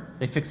door,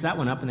 they fixed that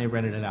one up and they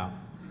rented it out.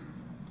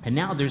 And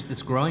now there's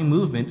this growing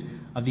movement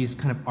of these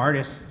kind of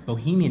artists,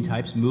 bohemian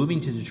types,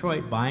 moving to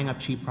Detroit, buying up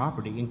cheap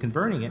property and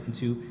converting it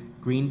into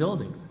green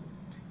buildings.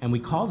 And we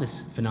call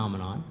this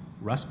phenomenon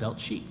Rust Belt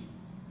chic.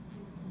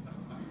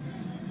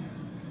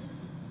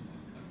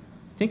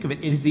 Think of it,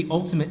 it is the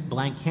ultimate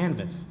blank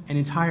canvas, an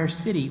entire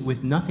city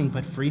with nothing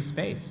but free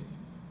space.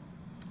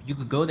 You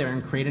could go there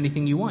and create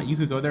anything you want. You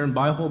could go there and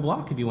buy a whole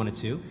block if you wanted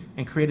to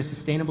and create a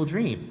sustainable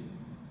dream.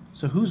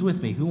 So who's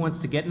with me? Who wants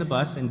to get in the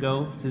bus and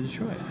go to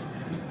Detroit?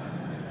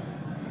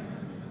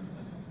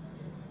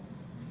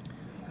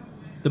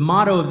 The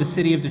motto of the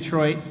city of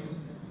Detroit,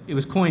 it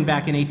was coined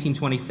back in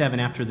 1827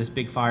 after this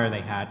big fire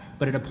they had,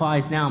 but it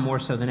applies now more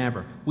so than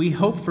ever. We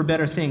hope for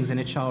better things and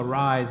it shall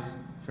arise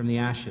from the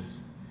ashes.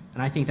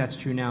 And I think that's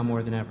true now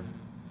more than ever.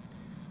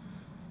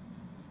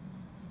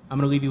 I'm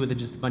going to leave you with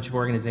just a bunch of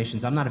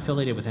organizations. I'm not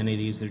affiliated with any of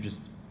these.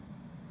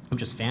 I'm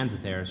just fans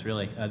of theirs,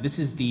 really. This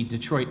is the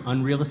Detroit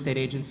Unreal Estate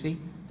Agency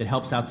that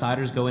helps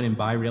outsiders go in and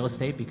buy real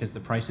estate because the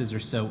prices are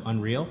so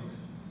unreal.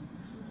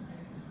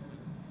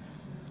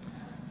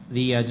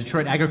 The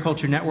Detroit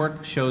Agriculture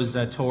Network shows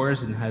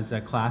tours and has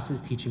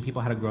classes teaching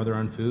people how to grow their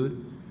own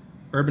food.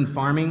 Urban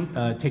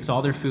Farming takes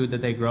all their food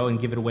that they grow and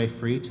give it away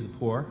free to the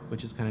poor,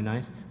 which is kind of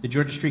nice. The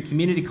Georgia Street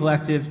Community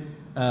Collective,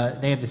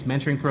 they have this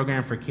mentoring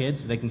program for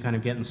kids so they can kind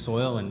of get in the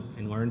soil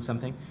and learn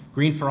something.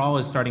 Green for All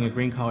is starting a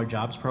green-collar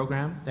jobs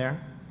program there.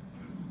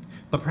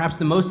 But perhaps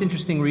the most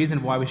interesting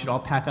reason why we should all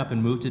pack up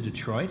and move to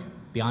Detroit,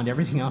 beyond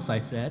everything else I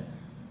said,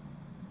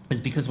 is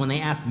because when they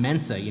asked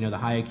Mensa, the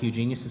High IQ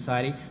Genius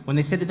Society, when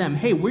they said to them,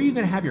 hey, where are you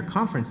going to have your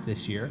conference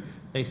this year?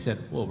 They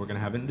said, well, we're going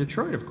to have it in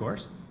Detroit, of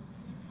course.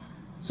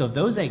 So if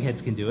those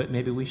eggheads can do it,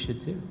 maybe we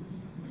should too.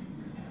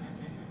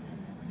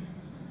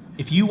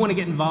 If you want to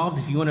get involved,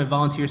 if you want to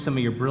volunteer some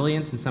of your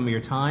brilliance and some of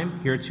your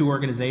time, here are 2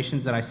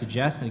 organizations that I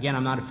suggest. And again,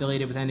 I'm not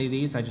affiliated with any of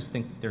these. I just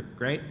think they're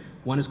great.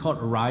 One is called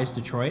Arise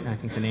Detroit, and I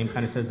think the name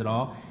kind of says it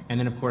all. And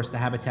then, of course, the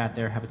Habitat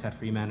there, Habitat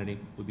for Humanity,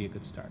 would be a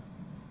good start.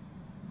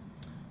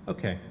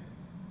 Okay.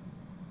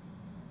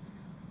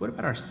 What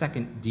about our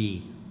second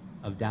D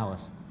of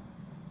Dallas?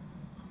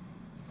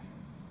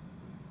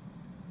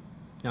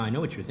 Now, I know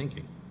what you're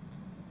thinking.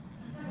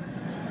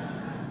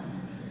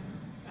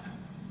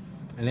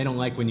 and they don't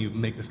like when you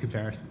make this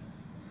comparison.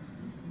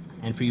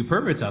 And for you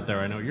perverts out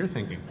there, I know what you're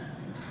thinking.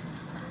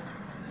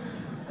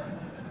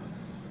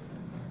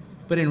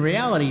 But in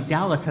reality,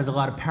 Dallas has a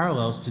lot of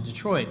parallels to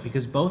Detroit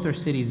because both are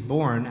cities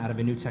born out of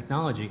a new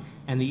technology.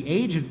 And the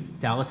age of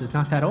Dallas is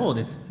not that old.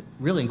 It's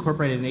really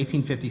incorporated in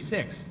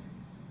 1856.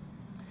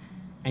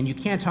 And you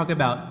can't talk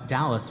about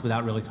Dallas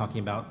without really talking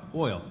about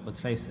oil, let's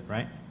face it,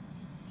 right?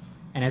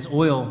 And as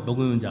oil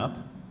ballooned up,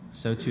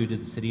 so too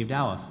did the city of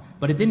Dallas.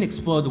 But it didn't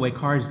explode the way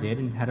cars did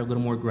and had a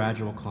little more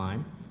gradual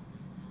climb.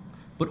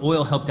 But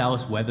oil helped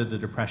Dallas weather the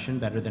Depression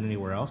better than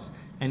anywhere else.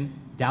 And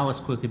Dallas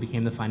quickly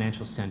became the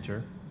financial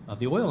center of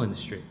the oil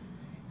industry.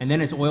 And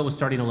then as oil was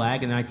starting to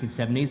lag in the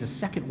 1970s, a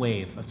second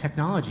wave of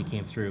technology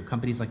came through.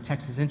 Companies like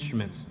Texas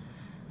Instruments,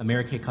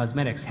 Mary-Kay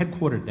Cosmetics,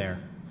 headquartered there,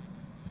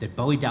 that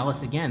buoyed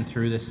Dallas again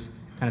through this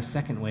kind of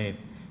second wave.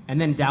 And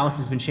then Dallas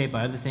has been shaped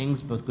by other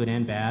things, both good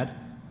and bad,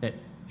 that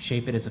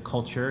shape it as a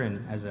culture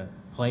and as a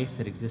place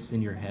that exists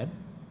in your head.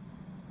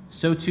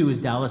 So too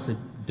is Dallas a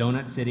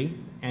donut city,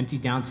 empty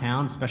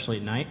downtown, especially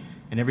at night,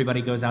 and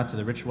everybody goes out to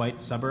the rich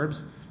white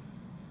suburbs.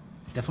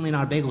 Definitely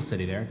not a bagel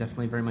city there,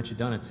 definitely very much a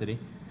donut city.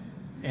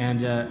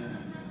 And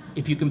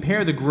if you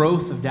compare the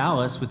growth of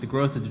Dallas with the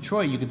growth of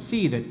Detroit, you could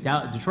see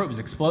that Detroit was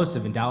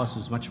explosive and Dallas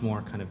was much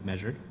more kind of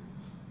measured.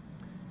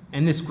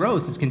 And this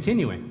growth is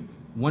continuing.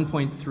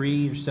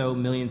 1.3 or so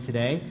million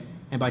today,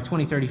 and by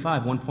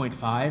 2035,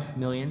 1.5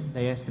 million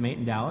they estimate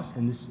in Dallas,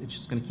 and it's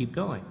just going to keep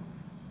going.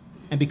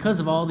 And because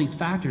of all these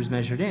factors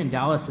measured in,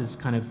 Dallas has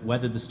kind of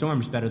weathered the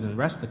storms better than the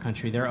rest of the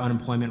country. Their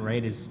unemployment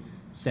rate is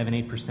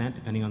 7-8%,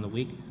 depending on the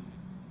week,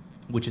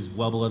 which is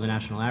well below the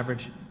national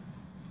average.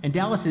 And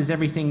Dallas is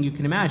everything you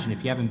can imagine.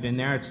 If you haven't been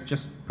there, it's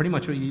just pretty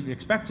much what you'd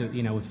expect, with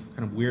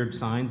kind of weird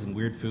signs and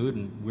weird food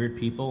and weird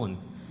people, and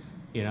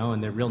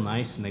and they're real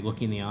nice, and they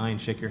look you in the eye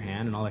and shake your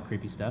hand and all that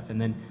creepy stuff. And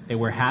then they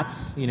wear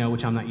hats,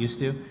 which I'm not used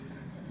to.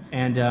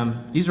 And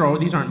these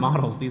aren't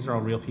models; these are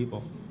all real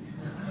people.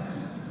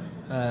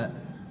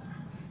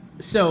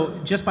 So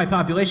just by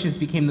population, it's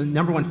became the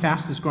 #1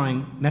 fastest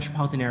growing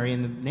metropolitan area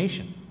in the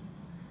nation.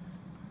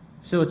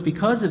 So it's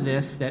because of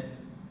this that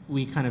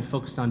we kind of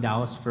focused on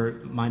Dallas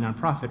for my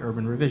nonprofit,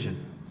 Urban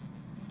Revision,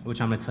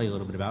 which I'm going to tell you a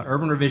little bit about.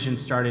 Urban Revision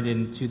started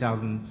in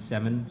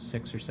 2007,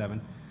 6 or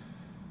 7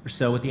 or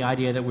so, with the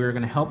idea that we were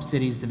going to help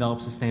cities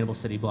develop sustainable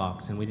city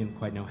blocks, and we didn't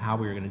quite know how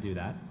we were going to do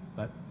that,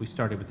 but we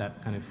started with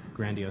that kind of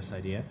grandiose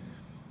idea.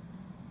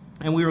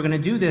 And we were going to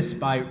do this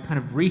by kind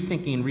of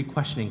rethinking and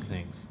re-questioning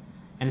things.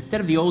 And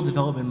instead of the old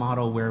development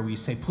model where we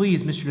say,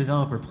 please, Mr.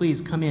 Developer, please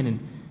come in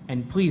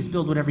and please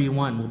build whatever you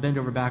want, and we'll bend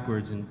over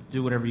backwards and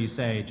do whatever you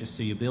say just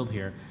so you build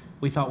here,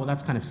 we thought, well,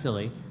 that's kind of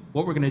silly.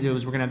 What we're going to do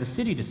is we're going to have the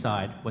city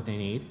decide what they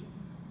need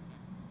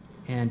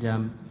and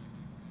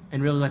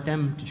really let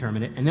them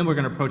determine it, and then we're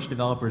going to approach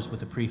developers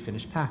with a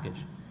pre-finished package.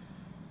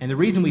 And the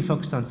reason we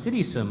focused on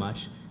cities so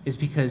much is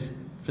because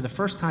for the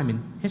first time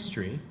in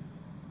history,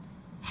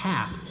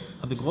 half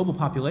of the global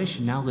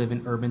population now live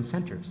in urban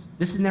centers.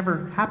 This has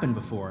never happened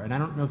before, and I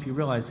don't know if you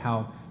realize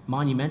how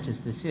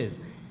monumentous this is.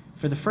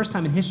 For the first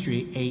time in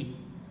history,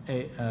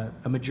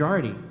 a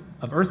majority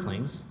of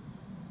Earthlings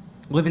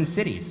live in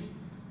cities.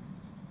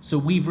 So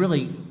we've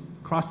really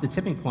crossed the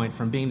tipping point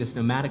from being this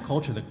nomadic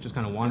culture that just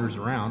kind of wanders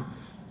around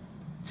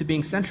to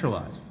being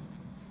centralized.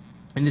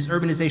 And this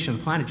urbanization of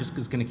the planet just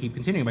is going to keep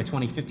continuing. By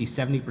 2050,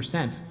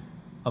 70%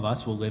 of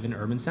us will live in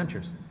urban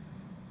centers.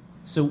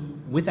 So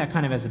with that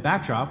kind of as a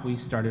backdrop, we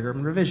started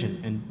Urban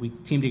Revision, and we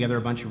teamed together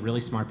a bunch of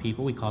really smart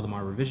people. We called them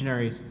our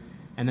revisionaries,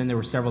 and then there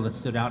were several that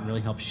stood out and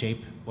really helped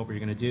shape what we were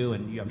going to do,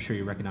 and I'm sure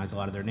you recognize a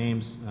lot of their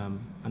names. I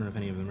don't know if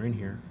any of them are in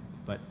here,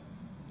 but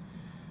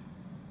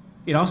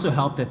it also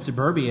helped that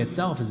suburbia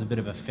itself is a bit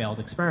of a failed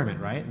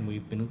experiment, right? And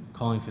we've been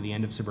calling for the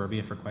end of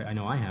suburbia for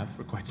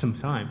quite some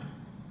time.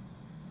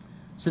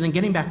 So then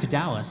getting back to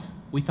Dallas,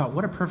 we thought,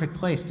 what a perfect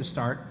place to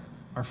start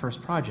our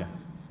first project.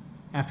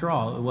 After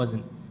all, it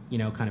wasn't,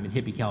 kind of in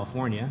hippie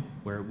California,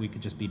 where we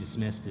could just be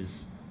dismissed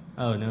as,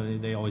 oh, no,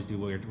 they always do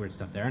weird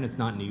stuff there. And it's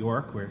not in New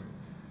York, where,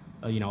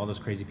 all those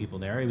crazy people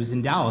there. It was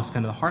in Dallas,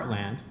 kind of the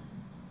heartland.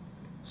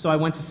 So I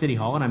went to City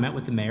Hall, and I met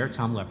with the mayor,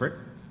 Tom Leppert.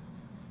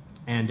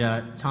 And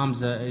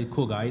Tom's a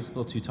cool guy. He's a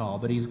little too tall,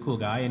 but he's a cool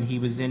guy. And he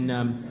was in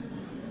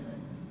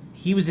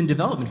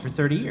development for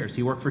 30 years.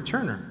 He worked for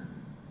Turner.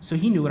 So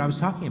he knew what I was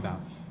talking about.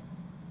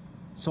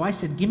 So I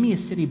said, give me a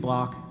city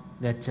block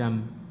that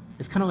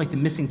is kind of like the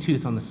missing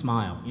tooth on the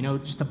smile.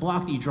 Just a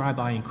block that you drive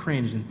by and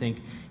cringe and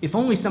think, if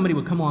only somebody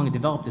would come along and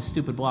develop this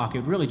stupid block, it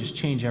would really just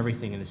change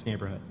everything in this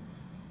neighborhood.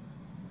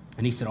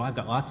 And he said, oh, I've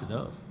got lots of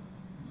those.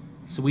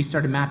 So we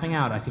started mapping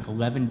out, I think,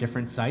 11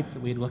 different sites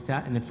that we had looked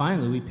at. And then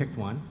finally we picked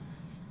one.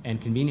 And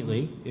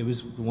conveniently, it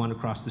was the one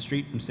across the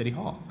street from City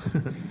Hall.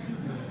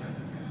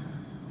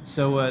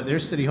 So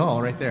there's City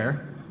Hall right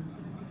there.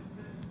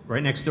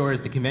 Right next door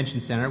is the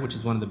Convention Center, which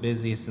is one of the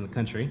busiest in the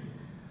country.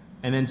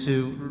 And then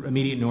to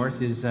immediate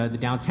north is the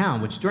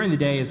downtown, which during the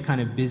day is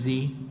kind of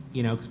busy,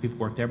 because people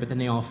work there, but then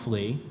they all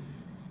flee.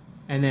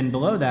 And then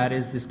below that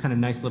is this kind of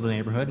nice little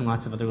neighborhood and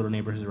lots of other little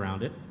neighborhoods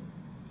around it.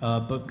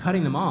 But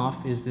cutting them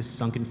off is this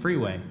sunken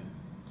freeway.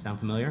 Sound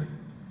familiar?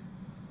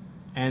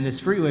 And this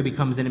freeway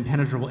becomes an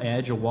impenetrable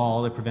edge, a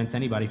wall that prevents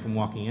anybody from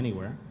walking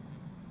anywhere.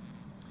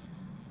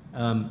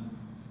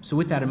 So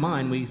with that in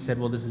mind, we said,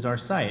 well, this is our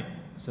site.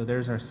 So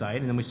there's our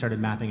site, and then we started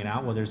mapping it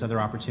out. Well, there's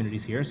other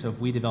opportunities here, so if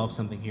we develop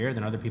something here,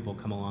 then other people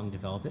come along and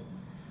develop it.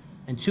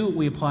 And to it,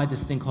 we applied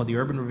this thing called the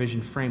Urban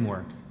Revision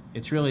Framework.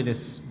 It's really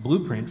this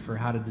blueprint for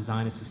how to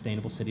design a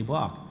sustainable city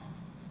block.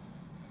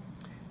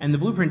 And the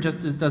blueprint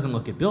just doesn't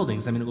look at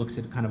buildings. I mean, it looks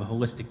at kind of a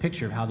holistic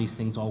picture of how these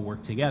things all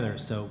work together,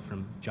 so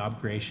from job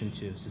creation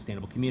to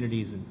sustainable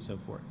communities and so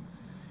forth.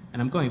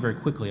 And I'm going very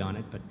quickly on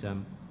it, but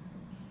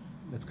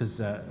that's because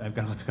I've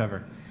got a lot to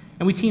cover.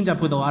 And we teamed up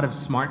with a lot of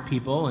smart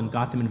people and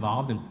got them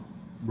involved and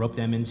roped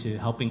them into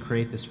helping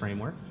create this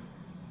framework.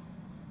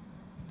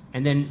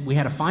 And then we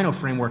had a final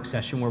framework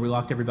session where we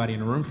locked everybody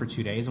in a room for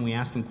 2 days and we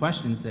asked them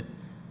questions that,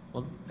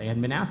 well, they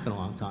hadn't been asked in a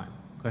long time.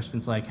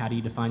 Questions like, how do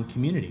you define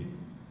community?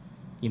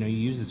 You know, you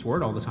use this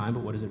word all the time,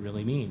 but what does it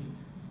really mean?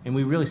 And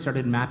we really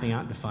started mapping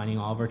out and defining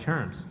all of our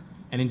terms.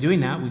 And in doing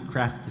that, we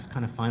crafted this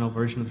kind of final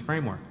version of the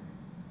framework.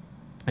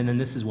 And then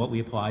this is what we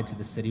applied to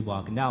the city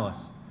block in Dallas.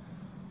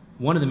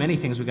 One of the many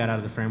things we got out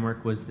of the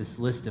framework was this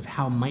list of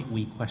how might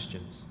we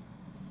questions.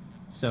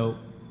 So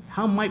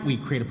how might we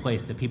create a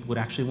place that people would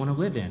actually want to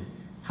live in?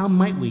 How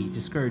might we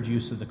discourage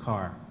use of the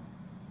car?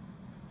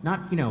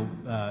 Not,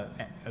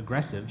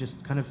 aggressive,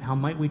 just kind of how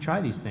might we try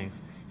these things?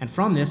 And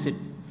from this, it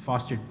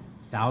fostered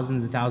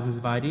thousands and thousands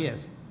of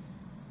ideas.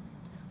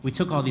 We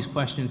took all these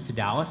questions to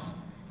Dallas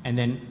and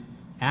then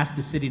asked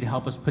the city to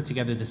help us put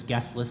together this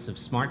guest list of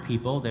smart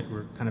people that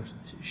were kind of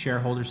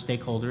shareholders,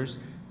 stakeholders,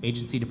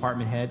 agency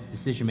department heads,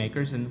 decision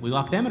makers, and we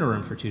locked them in a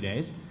room for 2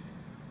 days,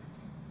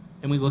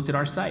 and we looked at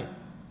our site.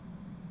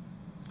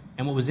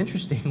 And what was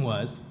interesting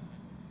was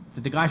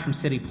that the guy from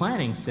city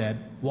planning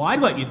said, well,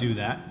 I'd let you do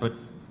that, but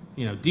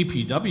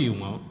DPW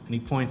won't, and he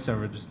points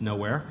over just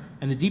nowhere,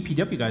 and the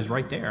DPW guy's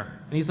right there.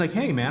 And he's like,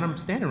 hey, man, I'm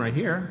standing right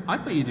here.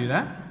 I'd let you do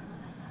that.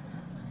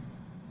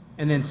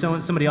 And then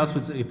somebody else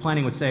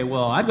planning would say,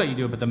 well, I'd let you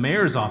do it, but the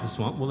mayor's office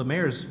won't. Well, the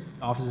mayor's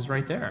office is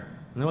right there.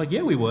 And they're like,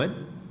 yeah, we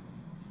would.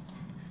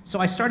 So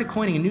I started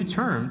coining a new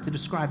term to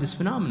describe this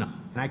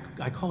phenomenon, and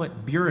I call it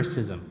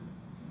bureaucratism.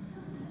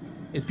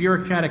 It's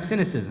bureaucratic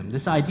cynicism,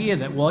 this idea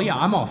that, well, yeah,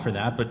 I'm all for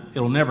that, but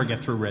it'll never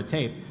get through red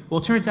tape. Well,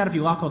 it turns out if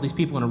you lock all these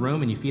people in a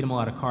room and you feed them a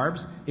lot of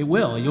carbs, it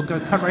will. You'll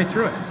cut right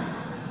through it.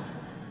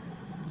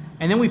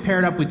 And then we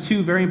paired up with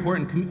two very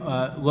important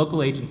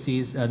local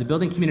agencies, the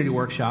Building Community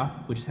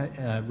Workshop, which is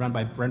run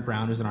by Brent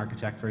Brown, who's an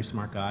architect, very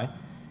smart guy,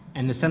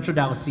 and the Central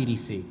Dallas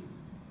CDC.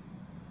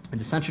 And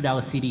the Central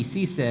Dallas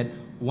CDC said,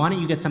 why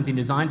don't you get something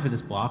designed for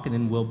this block and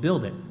then we'll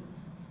build it.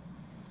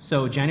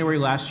 So January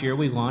last year,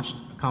 we launched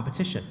a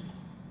competition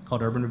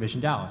called Urban Revision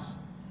Dallas.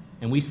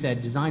 And we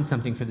said, design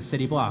something for the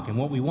city block. And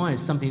what we want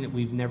is something that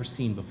we've never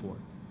seen before.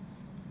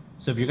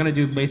 So if you're going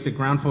to do basic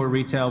ground floor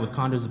retail with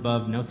condos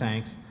above, no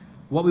thanks.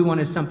 What we want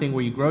is something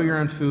where you grow your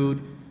own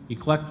food, you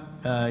collect,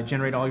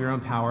 generate all your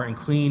own power, and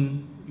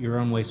clean your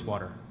own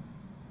wastewater.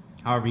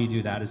 However you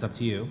do that is up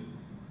to you.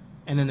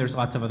 And then there's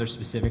lots of other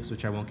specifics,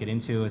 which I won't get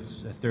into. It's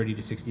a $30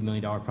 to $60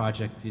 million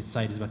project. The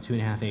site is about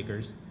 2.5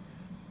 acres.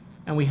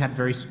 And we had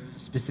very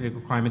specific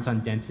requirements on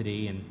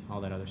density and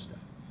all that other stuff.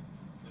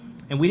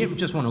 And we didn't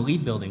just want a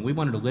LEED building. We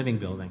wanted a living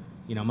building,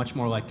 much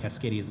more like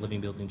Cascadia's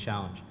Living Building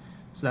Challenge.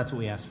 So that's what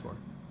we asked for.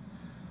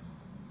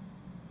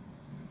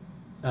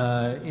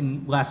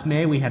 In last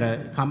May, we had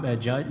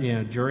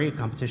a jury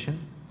competition.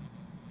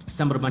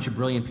 Assembled a bunch of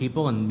brilliant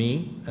people and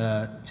me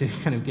to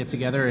kind of get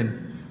together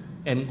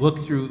and look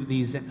through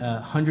these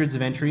hundreds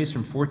of entries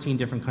from 14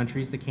 different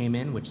countries that came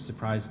in, which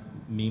surprised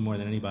me more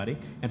than anybody.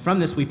 And from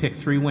this, we picked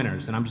 3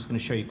 winners, and I'm just going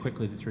to show you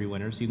quickly the 3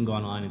 winners. You can go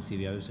online and see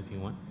the others if you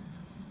want.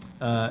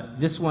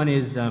 This one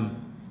is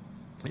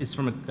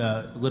from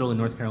a little in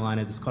North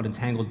Carolina. It's called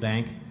Entangled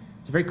Bank.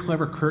 It's a very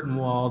clever curtain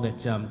wall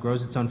that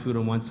grows its own food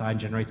on one side and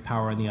generates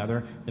power on the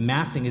other. The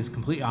massing is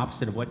completely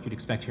opposite of what you'd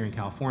expect here in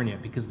California.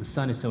 Because the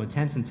sun is so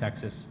intense in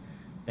Texas,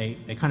 they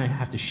kind of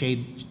have to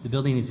shade, the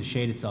building needs to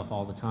shade itself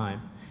all the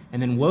time.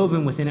 And then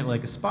woven within it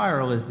like a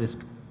spiral is this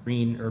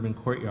green urban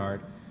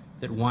courtyard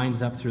that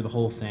winds up through the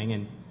whole thing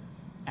and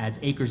adds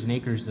acres and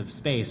acres of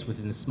space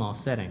within a small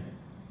setting.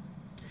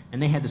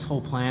 And they had this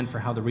whole plan for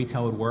how the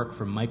retail would work,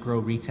 from micro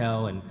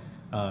retail and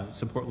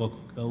support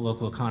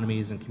local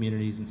economies and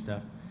communities and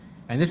stuff.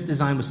 And this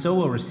design was so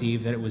well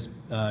received that it was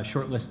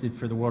shortlisted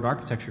for the World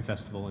Architecture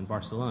Festival in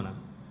Barcelona,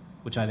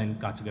 which I then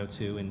got to go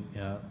to in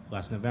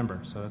last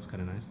November, so that's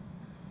kind of nice.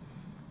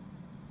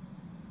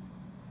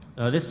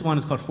 This one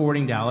is called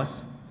Forwarding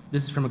Dallas.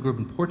 This is from a group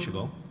in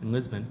Portugal, in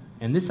Lisbon.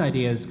 And this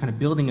idea is kind of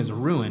building as a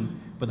ruin,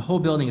 but the whole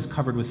building is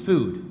covered with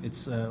food.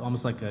 It's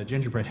almost like a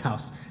gingerbread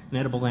house, an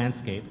edible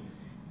landscape.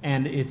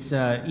 And it's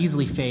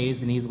easily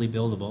phased and easily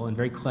buildable and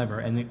very clever,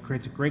 and it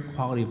creates a great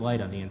quality of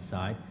light on the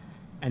inside.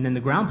 And then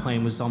the ground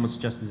plane was almost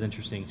just as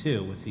interesting,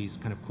 too, with these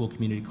kind of cool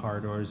community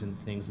corridors and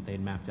things that they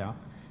had mapped out.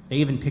 They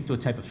even picked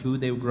what type of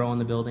food they would grow in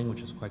the building,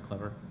 which was quite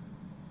clever.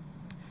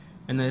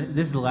 And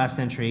this is the last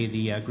entry,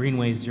 the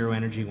Greenways Zero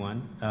Energy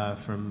one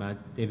from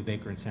David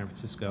Baker in San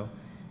Francisco.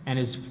 And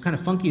as kind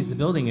of funky as the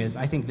building is,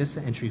 I think this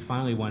entry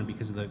finally won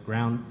because of the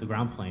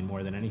ground plane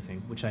more than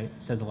anything, which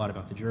says a lot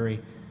about the jury.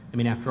 I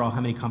mean, after all,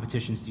 how many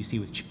competitions do you see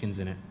with chickens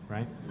in it,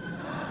 right?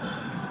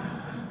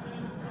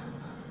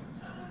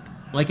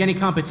 Like any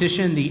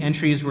competition, the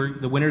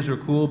winners were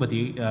cool, but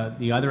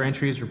the other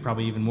entries were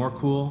probably even more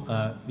cool.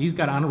 These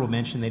got honorable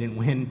mention. They didn't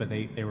win, but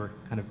they were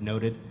kind of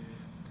noted.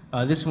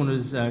 This one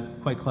was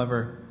quite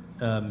clever.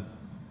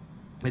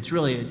 It's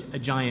really a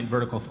giant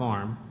vertical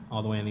farm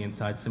all the way on the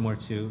inside, similar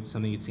to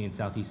something you'd see in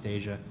Southeast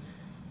Asia.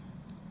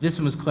 This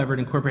one was clever. It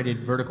incorporated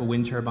vertical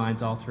wind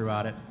turbines all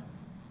throughout it.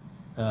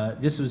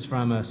 This was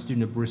from a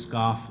student of Bruce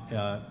Goff.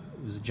 It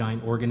was a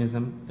giant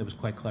organism that was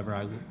quite clever.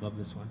 I love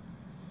this one.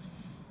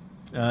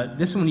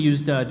 This one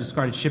used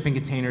discarded shipping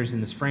containers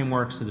in this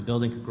framework so the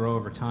building could grow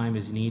over time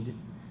as needed.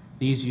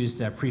 These used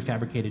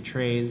prefabricated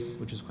trays,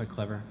 which is quite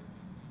clever.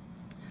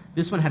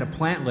 This one had a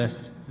plant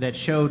list that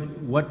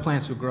showed what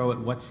plants would grow at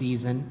what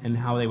season and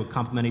how they would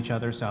complement each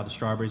other, so how the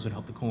strawberries would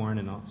help the corn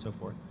and so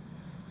forth.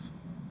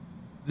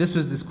 This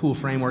was this cool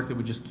framework that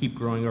would just keep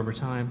growing over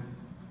time.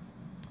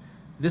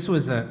 This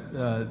was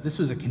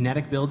a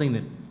kinetic building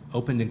that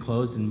opened and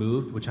closed and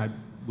moved, which I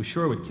was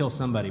sure would kill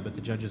somebody, but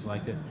the judges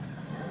liked it.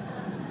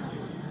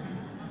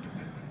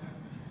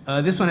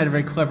 This one had a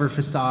very clever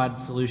facade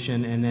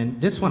solution, and then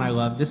this one I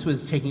love. This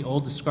was taking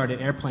old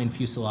discarded airplane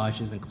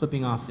fuselages and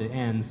clipping off the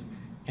ends,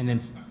 and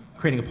then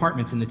creating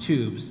apartments in the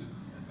tubes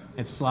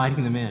and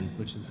sliding them in,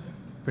 which is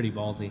pretty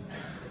ballsy.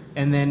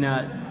 And then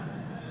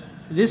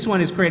this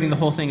one is creating the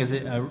whole thing as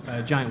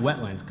a giant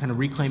wetland, kind of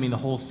reclaiming the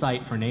whole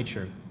site for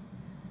nature.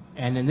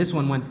 And then this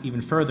one went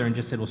even further and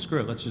just said, well, screw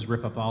it, let's just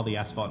rip up all the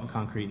asphalt and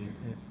concrete.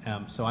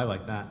 So I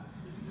like that.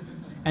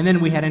 And then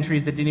we had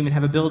entries that didn't even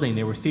have a building.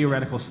 They were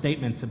theoretical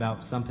statements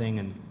about something,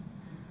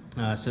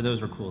 and so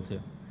those were cool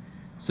too.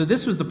 So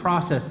this was the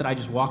process that I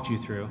just walked you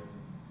through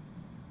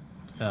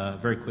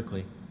very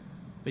quickly,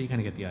 but you kind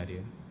of get the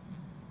idea.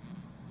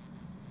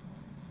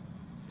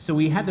 So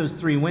we had those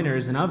 3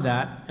 winners, and of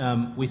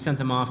that, we sent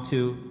them off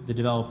to the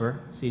developer,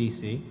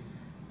 CDC,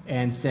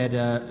 and said,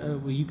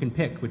 well, you can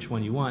pick which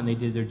one you want. And they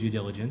did their due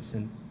diligence,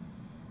 and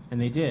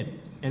they did.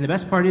 And the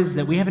best part is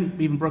that we haven't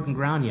even broken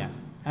ground yet.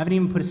 Haven't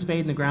even put a spade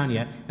in the ground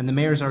yet, and the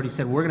mayor's already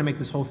said, we're going to make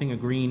this whole thing a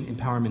green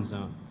empowerment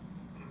zone.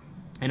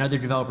 And other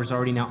developers are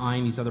already now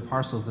eyeing these other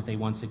parcels that they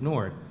once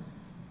ignored.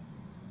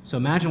 So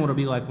imagine what it'll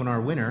be like when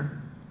our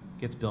winner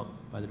gets built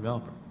by the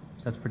developer.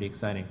 So that's pretty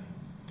exciting.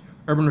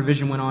 Urban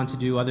Revision went on to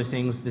do other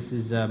things. This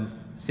is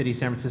City of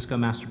San Francisco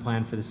master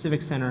plan for the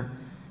Civic Center.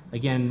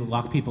 Again,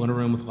 lock people in a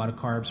room with a lot of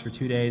carbs for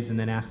 2 days and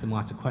then ask them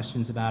lots of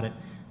questions about it.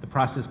 The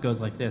process goes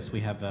like this.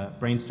 We have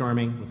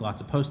brainstorming with lots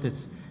of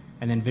Post-its,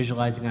 and then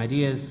visualizing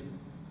ideas,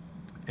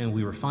 and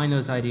we refine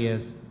those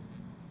ideas,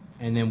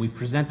 and then we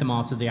present them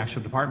all to the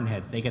actual department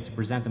heads. They get to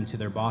present them to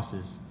their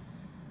bosses.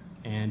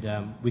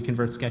 And we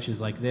convert sketches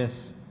like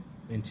this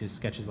into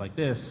sketches like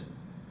this,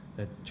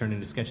 that turn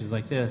into sketches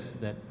like this,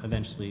 that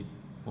eventually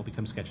will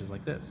become sketches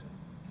like this.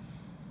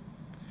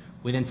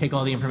 We then take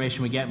all the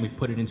information we get and we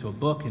put it into a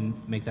book and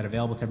make that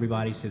available to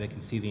everybody so they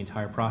can see the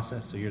entire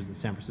process. So here's the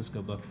San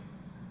Francisco book,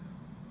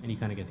 and you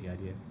kind of get the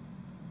idea.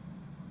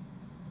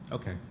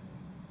 Okay.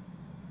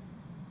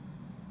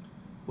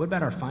 What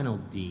about our final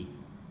D?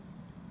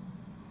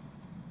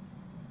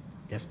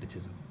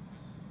 Despotism.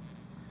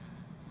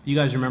 You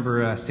guys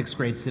remember 6th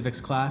grade civics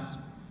class?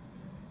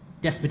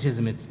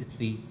 Despotism, it's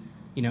the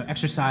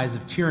exercise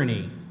of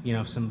tyranny,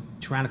 of some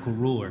tyrannical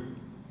ruler.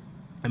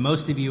 And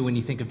most of you, when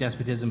you think of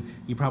despotism,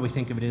 you probably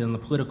think of it on the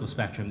political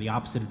spectrum, the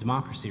opposite of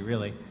democracy,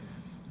 really.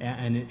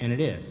 And it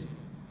is.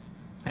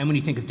 And when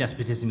you think of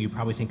despotism, you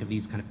probably think of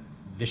these kind of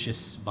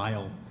vicious,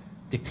 vile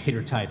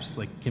dictator types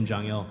like Kim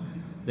Jong-il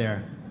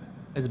there.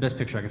 That's the best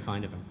picture I could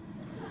find of him.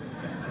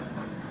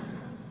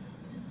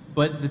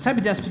 But the type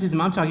of despotism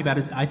I'm talking about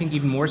is, I think,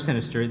 even more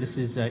sinister. This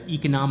is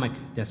economic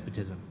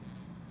despotism.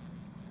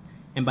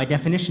 And by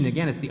definition,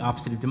 again, it's the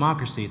opposite of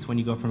democracy. It's when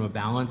you go from a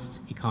balanced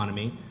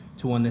economy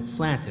to one that's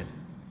slanted,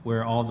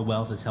 where all the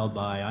wealth is held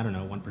by,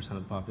 1% of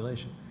the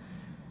population.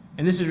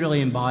 And this is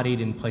really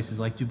embodied in places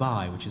like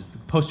Dubai, which is the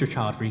poster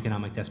child for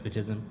economic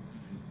despotism.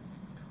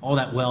 All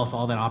that wealth,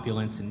 all that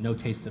opulence, and no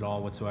taste at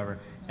all whatsoever.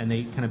 And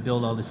they kind of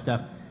build all this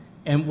stuff.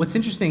 And what's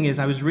interesting is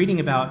I was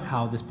reading about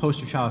how this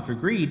poster child for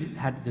greed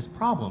had this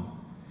problem.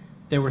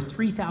 There were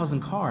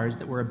 3,000 cars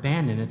that were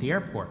abandoned at the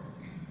airport.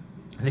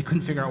 And they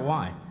couldn't figure out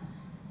why.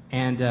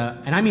 And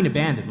I mean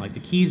abandoned, like the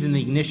keys in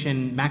the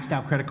ignition, maxed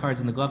out credit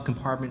cards in the glove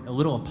compartment, a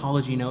little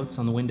apology notes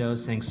on the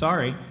windows saying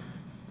sorry,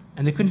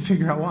 and they couldn't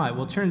figure out why.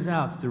 Well, it turns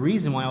out that the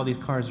reason why all these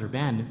cars are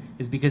abandoned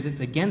is because it's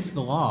against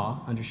the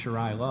law, under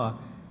Sharia law,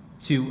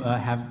 to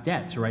have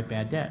debt, to write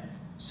bad debt.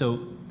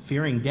 So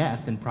fearing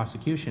death and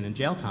prosecution and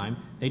jail time,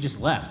 they just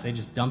left. They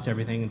just dumped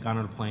everything and got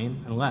on a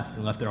plane and left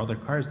all their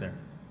cars there,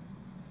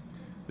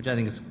 which I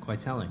think is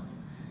quite telling,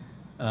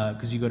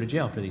 because you go to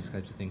jail for these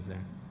types of things there.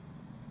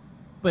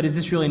 But is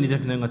this really any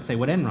different than, let's say,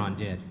 what Enron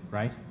did,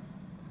 right?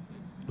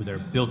 With their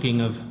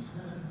bilking of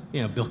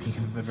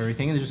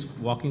everything, and they're just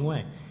walking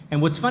away.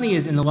 And what's funny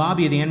is in the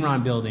lobby of the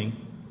Enron building,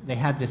 they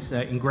had this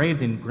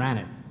engraved in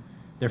granite.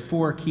 There are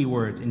 4 key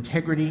words: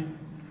 integrity,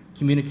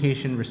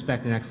 communication,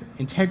 respect, and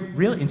excellence.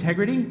 Real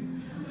integrity?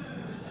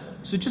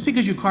 So just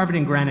because you carve it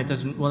in granite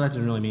that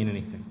doesn't really mean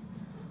anything.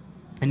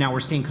 And now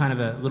we're seeing kind of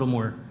a little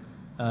more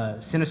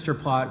sinister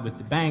plot with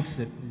the banks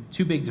that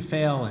too big to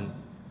fail,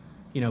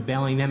 and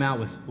bailing them out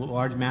with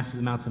large, massive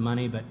amounts of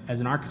money. But as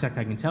an architect,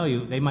 I can tell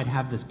you, they might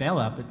have this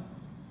bailout, but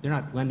they're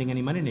not lending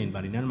any money to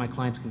anybody. None of my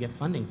clients can get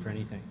funding for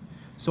anything.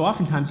 So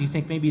oftentimes you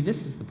think maybe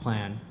this is the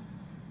plan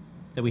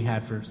that we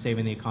had for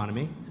saving the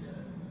economy.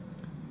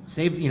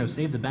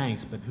 Save the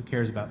banks, but who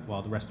cares about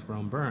while the rest of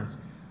Rome burns?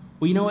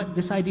 Well, you know what?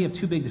 This idea of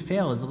too big to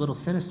fail is a little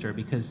sinister,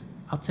 because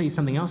I'll tell you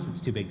something else that's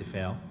too big to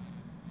fail.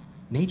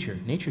 Nature.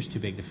 Nature's too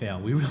big to fail.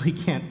 We really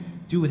can't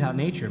do without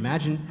nature.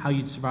 Imagine how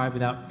you'd survive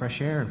without fresh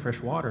air and fresh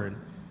water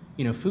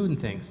and food and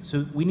things.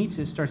 So we need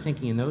to start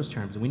thinking in those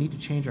terms, and we need to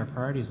change our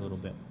priorities a little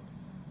bit.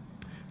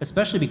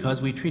 Especially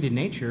because we treated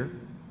nature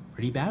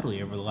pretty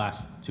badly over the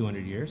last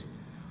 200 years.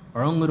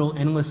 Our own little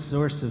endless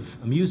source of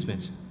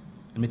amusement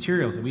and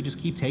materials that we just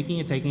keep taking,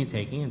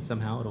 and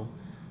somehow it'll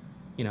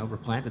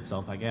replant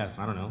itself, I guess.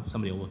 I don't know.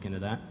 Somebody will look into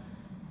that.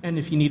 And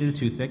if you needed a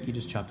toothpick, you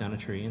just chop down a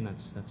tree, and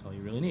that's all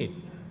you really need.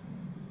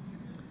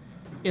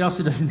 It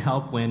also doesn't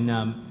help when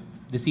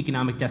this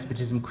economic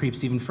despotism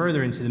creeps even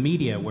further into the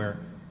media, where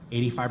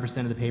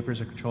 85% of the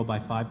papers are controlled by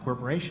 5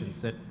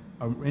 corporations that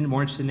are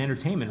more interested in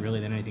entertainment,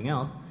 really, than anything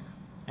else.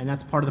 And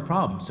that's part of the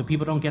problem. So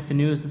people don't get the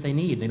news that they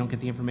need. They don't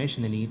get the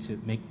information they need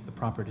to make the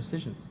proper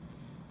decisions.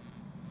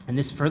 And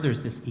this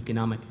furthers this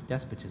economic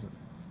despotism.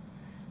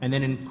 And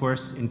then, of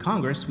course, in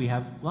Congress, we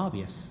have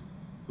lobbyists,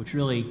 which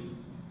really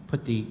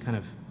put the kind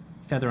of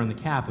feather on the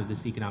cap of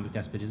this economic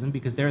despotism,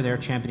 because they're there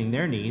championing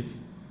their needs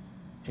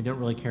and don't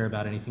really care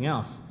about anything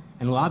else.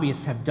 And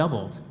lobbyists have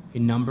doubled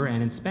in number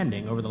and in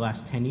spending over the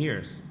last 10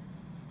 years.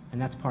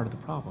 And that's part of the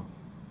problem.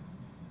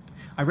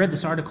 I read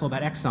this article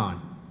about Exxon,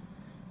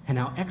 and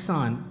how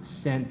Exxon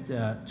spent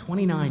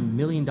 $29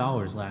 million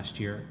last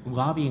year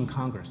lobbying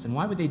Congress. And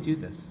why would they do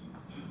this?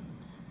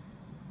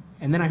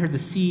 And then I heard the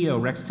CEO,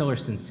 Rex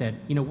Tillerson, said,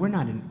 we're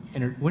not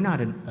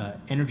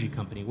an energy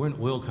company, we're an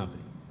oil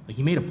company. Like,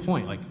 he made a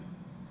point,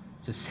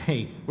 to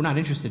say, we're not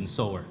interested in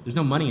solar. There's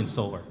no money in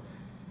solar.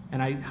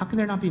 And how can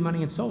there not be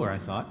money in solar, I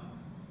thought?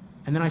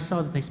 And then I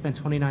saw that they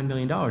spent $29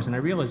 million, and I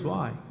realized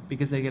why.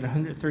 Because they get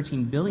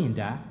 $113 billion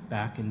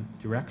back in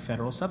direct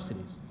federal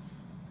subsidies.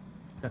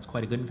 That's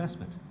quite a good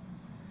investment.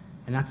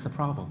 And that's the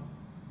problem.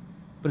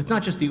 But it's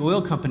not just the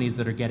oil companies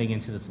that are getting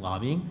into this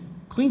lobbying.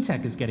 Clean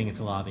tech is getting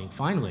into lobbying,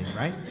 finally,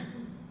 right?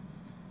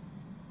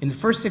 In the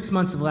first 6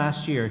 months of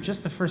last year,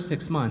 just the first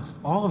 6 months,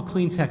 all of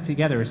clean tech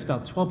together has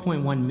spent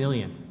 $12.1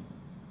 million.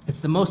 It's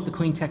the most the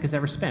clean tech has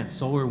ever spent.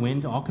 Solar,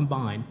 wind, all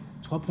combined,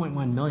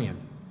 $12.1 million.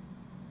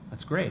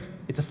 That's great.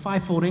 It's a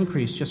 5-fold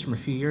increase just from a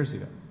few years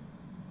ago.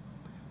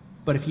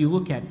 But if you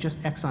look at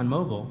just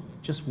ExxonMobil,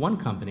 just one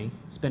company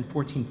spent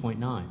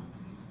 14.9.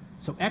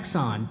 So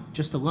Exxon,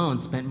 just alone,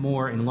 spent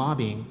more in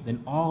lobbying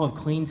than all of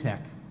clean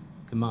tech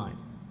combined.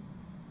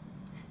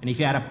 And if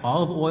you add up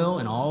all of oil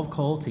and all of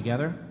coal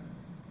together,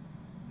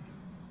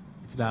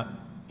 it's about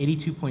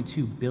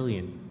 $82.2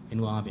 billion in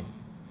lobbying.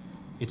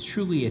 It's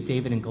truly a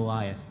David and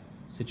Goliath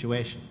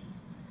situation.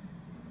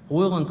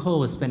 Oil and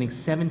coal is spending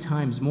 7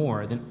 times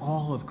more than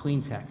all of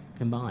clean tech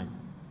combined.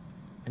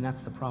 And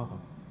that's the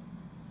problem.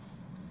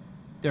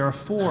 There are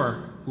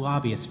 4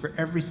 lobbyists for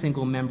every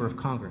single member of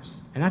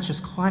Congress. And that's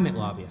just climate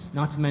lobbyists,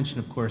 not to mention,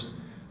 of course,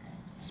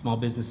 Small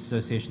Business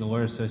Association, the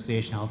Lawyers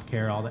Association,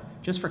 healthcare, all that.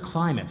 Just for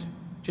climate,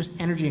 just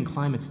energy and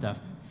climate stuff,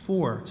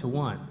 4 to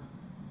 1.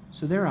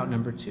 So they're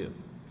outnumbered too.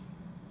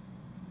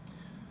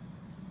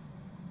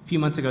 A few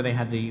months ago, they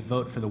had the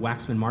vote for the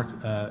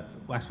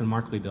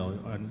Waxman-Markey bill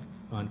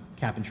on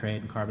cap and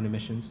trade and carbon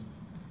emissions.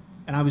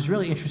 And I was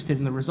really interested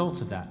in the results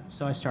of that.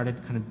 So I started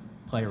to kind of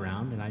play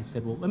around, and I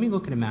said, well, let me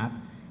look at a map.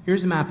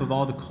 Here's a map of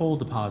all the coal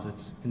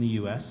deposits in the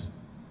U.S.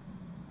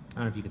 I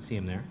don't know if you can see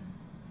them there,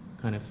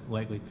 kind of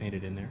lightly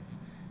painted in there.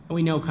 And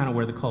we know kind of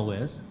where the coal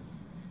is.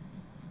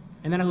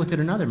 And then I looked at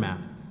another map.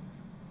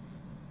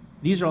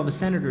 These are all the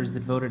senators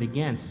that voted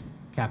against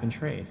cap and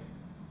trade.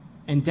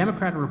 And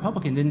Democrat or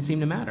Republican didn't seem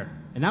to matter.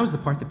 And that was the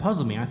part that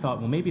puzzled me. I thought,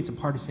 well, maybe it's a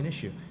partisan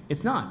issue.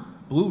 It's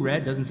not. Blue,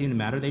 red doesn't seem to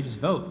matter. They just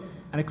vote.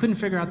 And I couldn't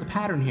figure out the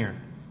pattern here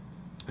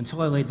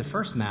until I laid the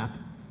first map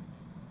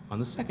on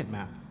the second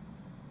map.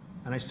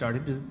 And I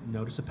started to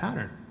notice a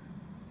pattern.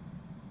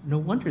 No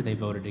wonder they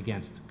voted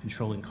against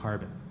controlling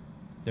carbon.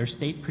 Their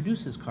state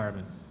produces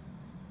carbon.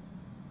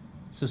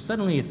 So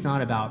suddenly it's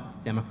not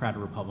about Democrat or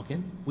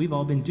Republican. We've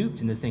all been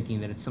duped into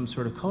thinking that it's some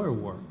sort of color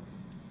war.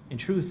 In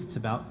truth, it's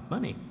about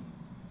money.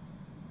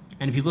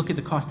 And if you look at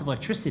the cost of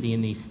electricity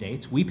in these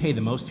states, we pay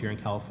the most here in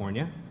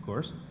California, of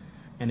course.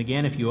 And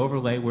again, if you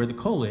overlay where the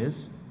coal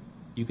is,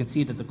 you can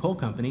see that the coal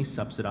companies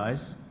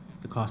subsidize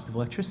the cost of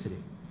electricity.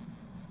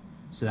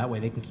 So that way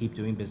they can keep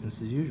doing business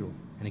as usual.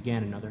 And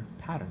again, another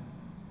pattern.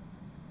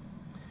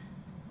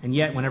 And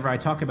yet, whenever I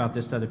talk about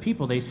this to other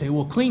people, they say,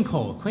 well, clean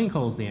coal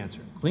is the answer.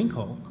 Clean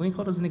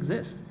coal doesn't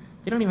exist.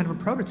 They don't even have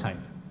a prototype.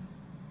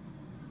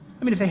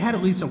 I mean, if they had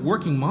at least a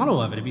working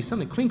model of it, it'd be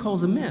something. Clean coal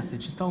is a myth.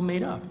 It's just all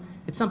made up.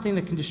 It's something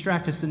that can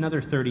distract us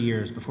another 30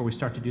 years before we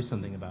start to do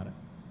something about it.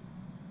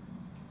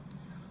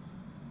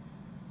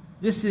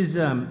 This is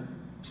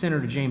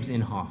Senator James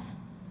Inhofe,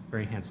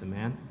 very handsome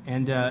man,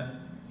 and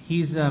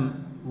he's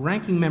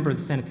ranking member of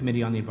the Senate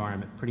Committee on the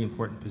Environment, pretty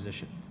important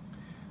position.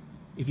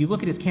 If you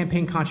look at his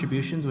campaign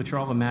contributions, which are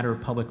all a matter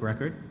of public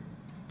record,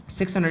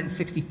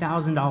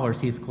 $660,000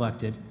 he's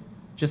collected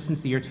just since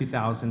the year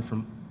 2000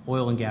 from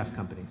oil and gas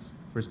companies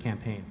for his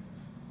campaign.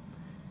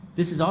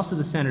 This is also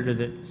the senator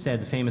that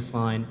said the famous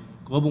line,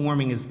 "Global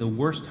warming is the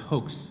worst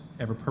hoax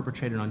ever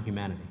perpetrated on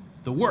humanity."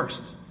 The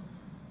worst.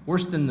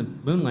 Worse than the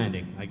moon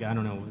landing. I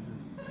don't know.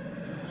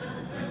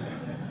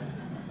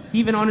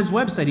 Even on his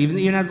website, even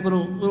has a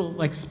little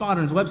like spot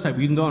on his website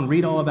where you can go and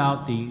read all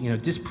about the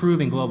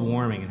disproving global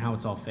warming and how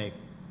it's all fake.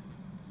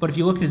 But if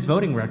you look at his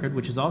voting record,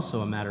 which is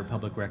also a matter of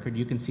public record,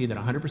 you can see that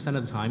 100%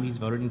 of the time he's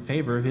voted in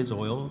favor of his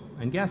oil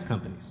and gas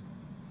companies.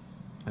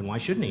 And why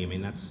shouldn't he? I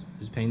mean, that's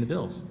who's paying the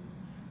bills.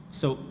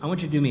 So I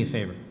want you to do me a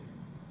favor.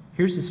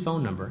 Here's his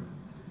phone number.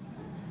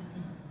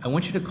 I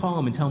want you to call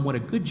him and tell him what a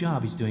good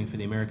job he's doing for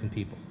the American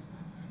people.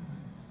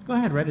 Go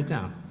ahead, write it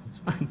down. It's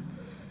fine.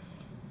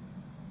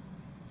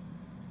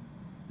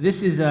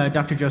 This is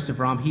Dr. Joseph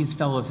Romm. He's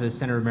fellow of the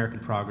Center of American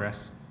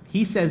Progress.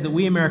 He says that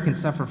we Americans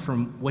suffer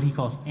from what he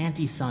calls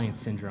anti-science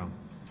syndrome,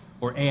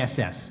 or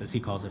ASS, as he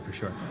calls it for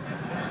short.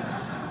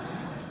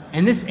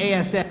 And this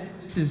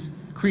ASS is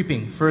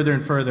creeping further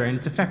and further, and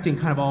it's affecting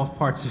kind of all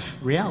parts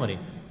of reality.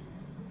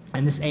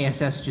 And this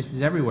ASS just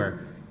is everywhere.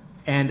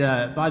 And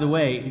by the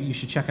way, you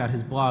should check out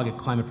his blog at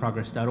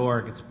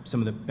climateprogress.org. It's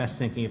some of the best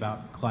thinking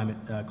about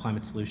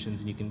climate solutions,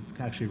 and you can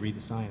actually read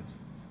the science.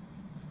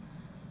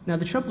 Now,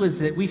 the trouble is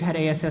that we've had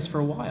ASS for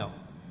a while.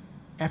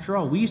 After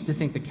all, we used to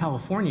think that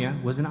California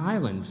was an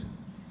island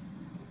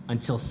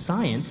until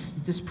science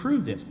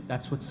disproved it.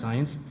 That's what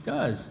science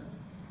does.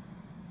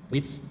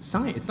 It's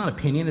science. It's not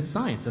opinion, it's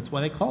science. That's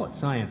why they call it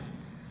science.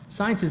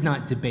 Science is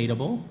not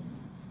debatable.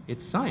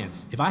 It's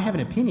science. If I have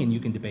an opinion, you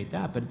can debate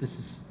that, but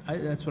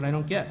that's what I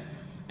don't get.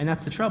 And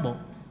that's the trouble.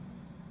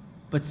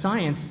 But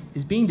science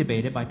is being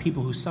debated by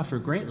people who suffer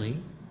greatly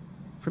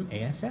from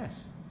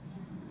ASS.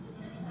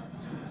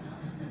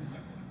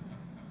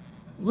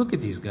 Look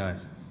at these guys.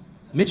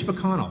 Mitch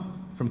McConnell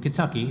from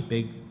Kentucky,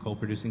 big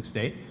coal-producing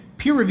state.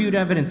 Peer-reviewed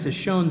evidence has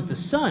shown that the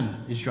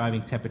sun is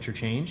driving temperature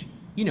change,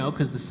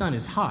 because the sun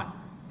is hot.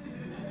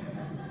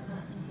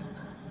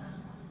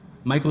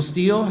 Michael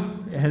Steele,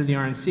 head of the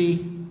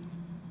RNC,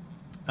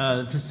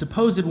 the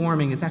supposed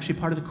warming is actually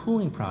part of the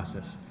cooling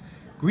process.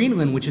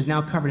 Greenland, which is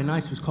now covered in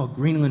ice, was called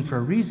Greenland for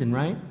a reason,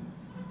 right?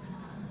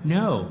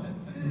 No,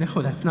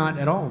 that's not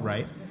at all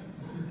right.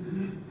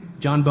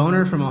 John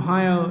Boner from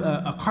Ohio,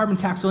 a carbon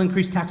tax will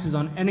increase taxes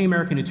on any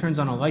American who turns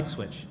on a light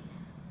switch.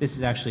 This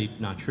is actually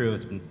not true.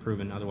 It's been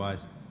proven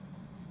otherwise.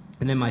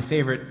 And then my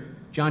favorite,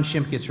 John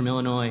Shimkus from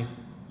Illinois,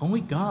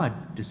 only God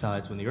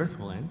decides when the earth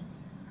will end.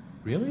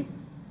 Really?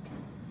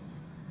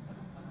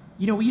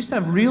 We used to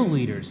have real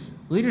leaders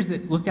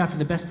that looked out for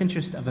the best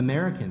interest of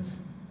Americans,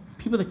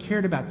 people that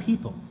cared about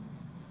people.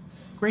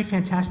 Great,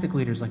 fantastic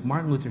leaders like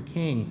Martin Luther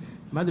King,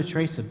 Mother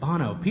Teresa,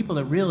 Bono, people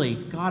that really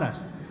got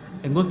us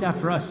and looked out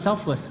for us,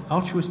 selfless,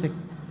 altruistic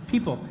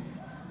people.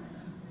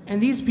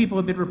 And these people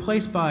have been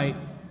replaced by,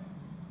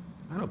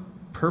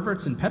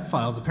 perverts and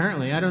pedophiles,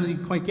 apparently. I don't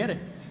even quite get it.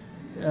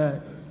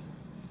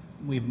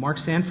 We have Mark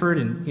Sanford,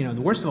 and, the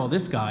worst of all,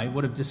 this guy,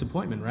 what a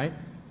disappointment, right?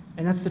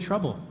 And that's the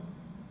trouble.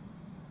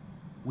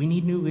 We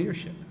need new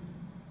leadership.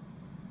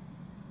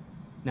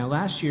 Now,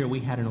 last year,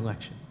 we had an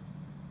election.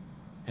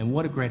 And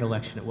what a great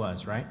election it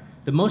was, right?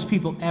 The most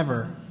people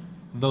ever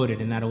voted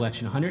in that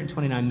election,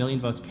 129 million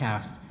votes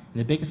cast, in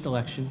the biggest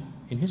election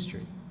in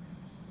history.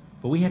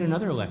 But we had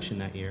another election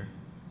that year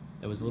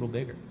that was a little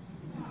bigger.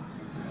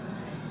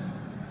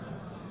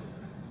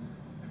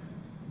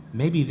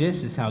 Maybe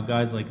this is how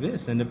guys like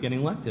this end up getting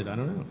elected. I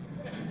don't know.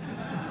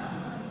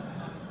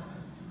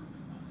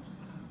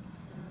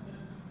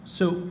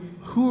 So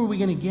who are we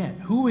going to get?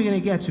 Who are we going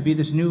to get to be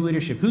this new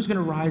leadership? Who's going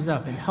to rise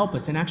up and help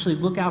us and actually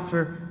look out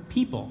for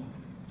people,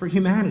 for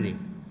humanity?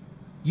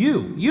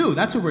 You.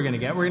 That's what we're going to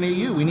get. We're going to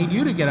get you. We need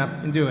you to get up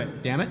and do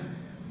it, damn it.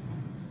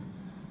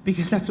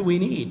 Because that's what we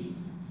need.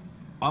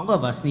 All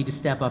of us need to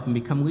step up and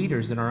become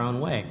leaders in our own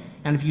way.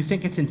 And if you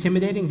think it's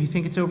intimidating, if you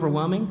think it's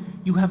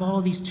overwhelming, you have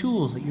all these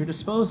tools at your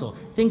disposal,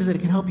 things that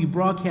can help you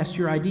broadcast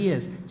your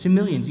ideas to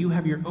millions. You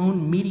have your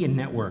own media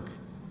network.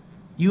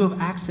 You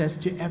have access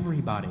to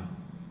everybody.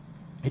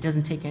 It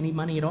doesn't take any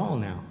money at all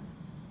now.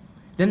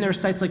 Then there are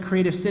sites like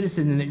Creative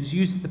Citizen that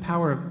uses the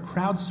power of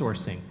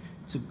crowdsourcing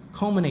to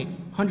culminate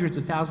hundreds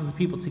of thousands of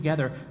people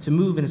together to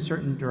move in a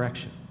certain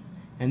direction.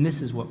 And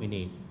this is what we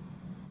need.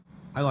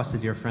 I lost a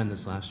dear friend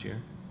this last year.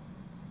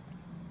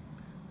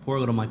 Poor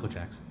little Michael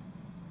Jackson.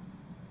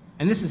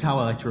 And this is how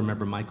I like to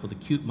remember Michael, the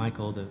cute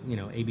Michael, the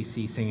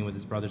ABC singing with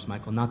his brothers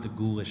Michael, not the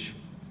ghoulish,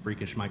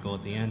 freakish Michael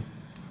at the end.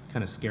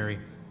 Kind of scary.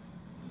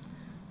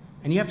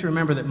 And you have to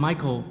remember that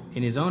Michael,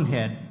 in his own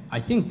head, I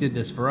think did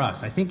this for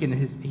us. I think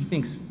he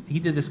thinks he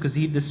did this because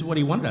this is what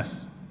he wanted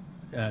us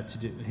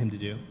him to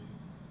do.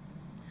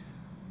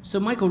 So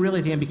Michael really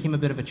at the end became a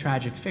bit of a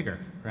tragic figure,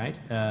 right?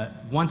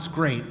 Once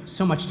great,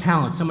 so much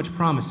talent, so much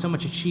promise, so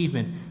much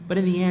achievement, but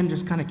in the end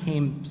just kind of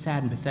came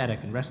sad and pathetic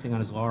and resting on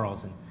his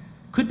laurels and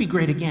could be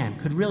great again,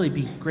 could really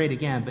be great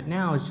again, but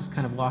now has just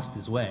kind of lost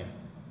his way.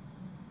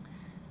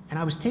 And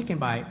I was taken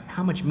by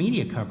how much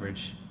media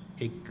coverage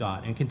it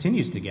got and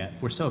continues to get.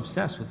 We're so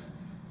obsessed with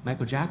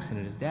Michael Jackson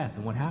and his death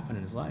and what happened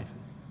in his life.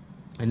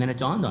 And then it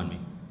dawned on me.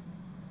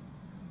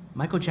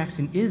 Michael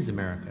Jackson is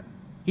America.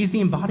 He's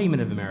the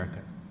embodiment of America.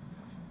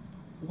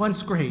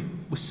 Once great,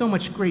 with so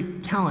much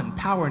great talent and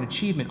power and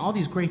achievement, all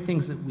these great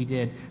things that we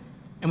did,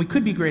 and we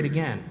could be great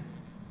again,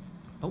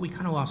 but we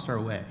kind of lost our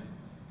way.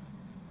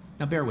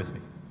 Now bear with me.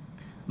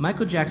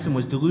 Michael Jackson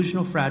was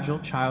delusional, fragile,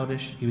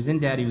 childish, he was in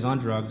debt, he was on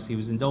drugs, he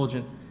was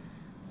indulgent,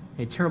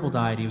 he had a terrible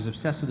diet, he was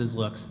obsessed with his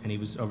looks, and he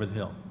was over the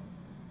hill.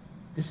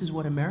 This is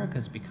what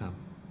America's become.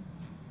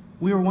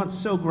 We were once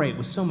so great,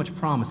 with so much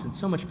promise and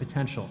so much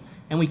potential,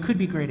 and we could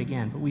be great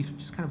again, but we've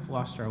just kind of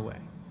lost our way.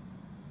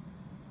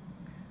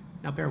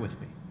 Now bear with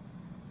me.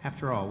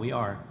 After all, we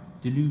are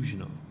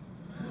delusional.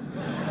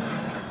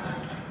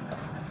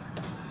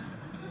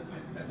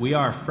 We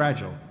are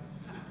fragile.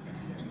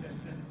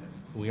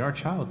 We are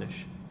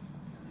childish.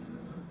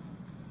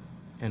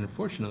 And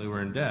unfortunately,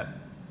 we're in debt.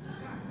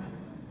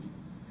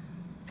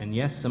 And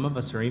yes, some of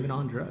us are even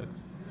on drugs.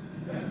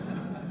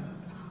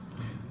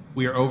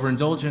 We are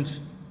overindulgent.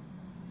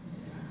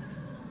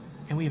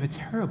 And we have a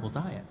terrible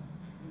diet.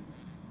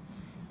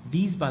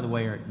 These, by the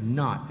way, are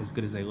not as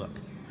good as they look.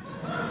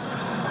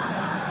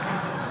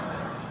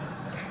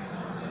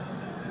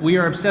 We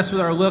are obsessed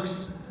with our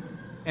looks,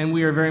 and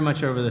we are very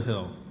much over the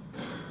hill.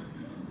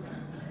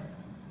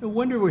 No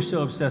wonder we're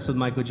so obsessed with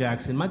Michael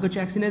Jackson. Michael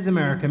Jackson is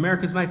America.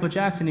 America's Michael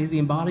Jackson. He's the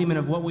embodiment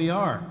of what we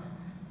are.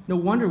 No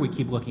wonder we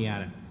keep looking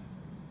at him.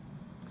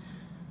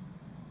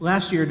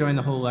 Last year, during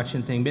the whole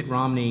election thing, Mitt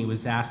Romney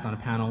was asked on a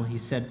panel, he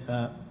said,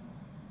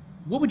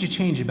 what would you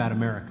change about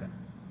America?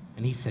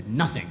 And he said,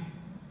 nothing.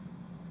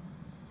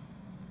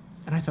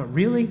 And I thought,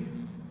 really?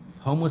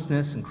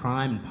 Homelessness and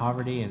crime and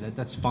poverty, and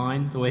that's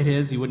fine the way it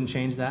is, you wouldn't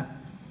change that?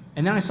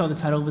 And then I saw the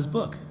title of his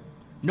book,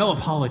 No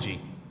Apology,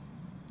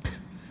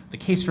 The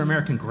Case for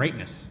American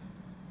Greatness.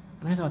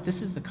 And I thought,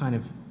 this is the kind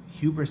of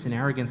hubris and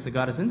arrogance that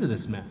got us into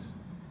this mess.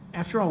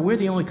 After all, we're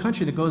the only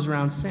country that goes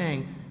around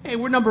saying, hey,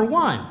 we're number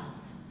one.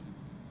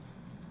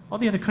 All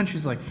the other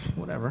countries are like,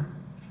 whatever.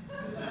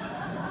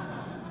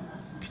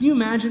 Can you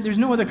imagine? There's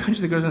no other country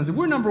that goes around and says,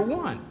 we're number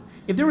one.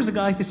 If there was a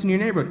guy like this in your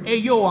neighborhood, hey,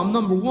 yo, I'm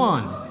number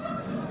one.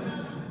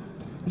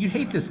 You'd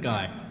hate this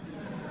guy.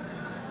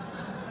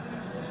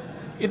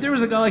 If there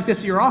was a guy like this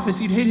at your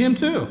office, you'd hate him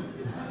too.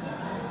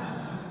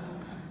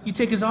 You'd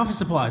take his office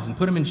supplies and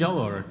put them in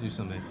Jell-O or do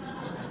something.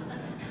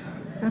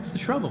 That's the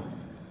trouble.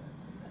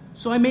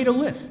 So I made a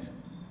list.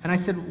 And I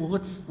said,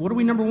 well, what are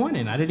we number one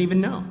in? I didn't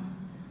even know.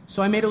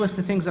 So I made a list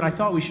of things that I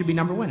thought we should be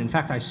number one in. In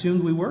fact, I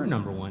assumed we were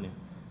number one in.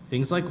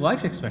 Things like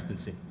life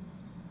expectancy.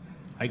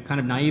 I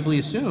kind of naively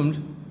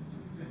assumed.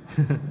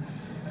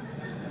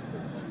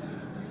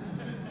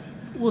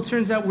 Well, it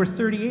turns out we're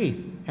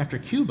 38th after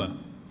Cuba.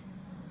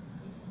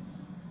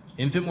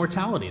 Infant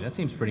mortality, that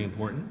seems pretty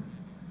important.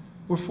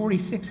 We're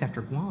 46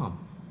 after Guam.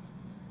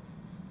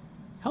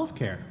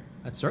 Healthcare,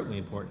 that's certainly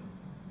important.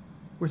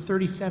 We're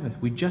 37th.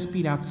 We just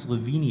beat out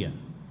Slovenia.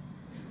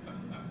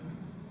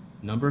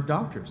 Number of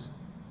doctors.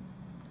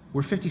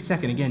 We're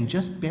 52nd, again,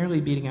 just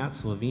barely beating out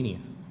Slovenia.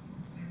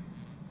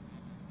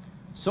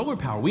 Solar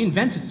power, we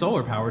invented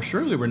solar power.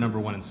 Surely we're number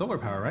one in solar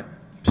power, right?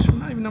 We're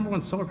not even number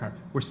one in solar power.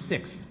 We're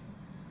 6th.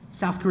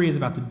 South Korea is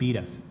about to beat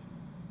us.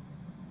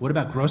 What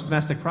about gross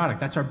domestic product?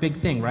 That's our big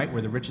thing, right?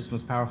 We're the richest,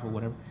 most powerful,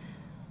 whatever.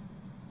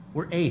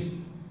 We're 8th.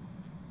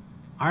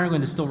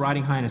 Ireland is still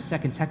riding high in a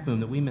second tech boom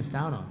that we missed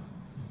out on.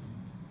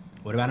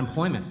 What about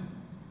employment?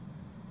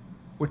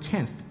 We're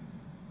 10th.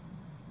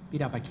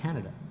 Beat out by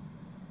Canada.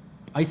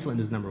 Iceland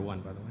is number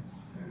one, by the way.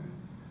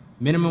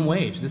 Minimum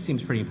wage. This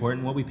seems pretty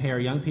important. What we pay our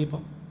young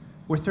people.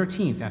 We're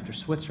 13th after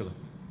Switzerland.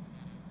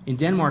 In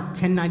Denmark,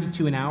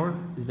 $10.92 an hour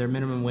is their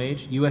minimum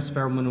wage. U.S.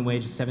 federal minimum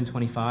wage is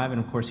 $7.25, and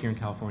of course here in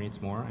California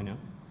it's more, I know.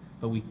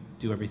 But we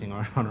do everything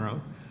on our own.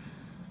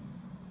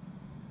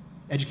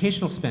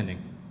 Educational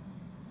spending,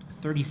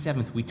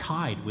 37th. We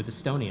tied with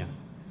Estonia.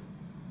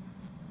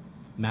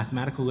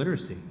 Mathematical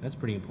literacy, that's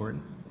pretty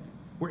important.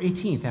 We're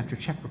 18th after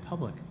Czech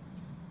Republic.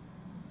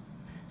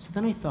 So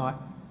then I thought,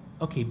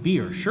 okay,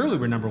 beer. Surely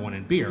we're number one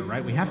in beer,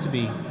 right? We have to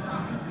be.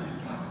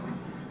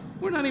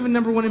 We're not even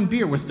number one in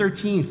beer. We're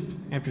 13th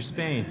after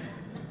Spain.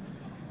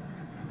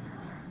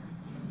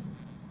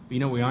 But you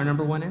know what we are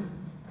number one in?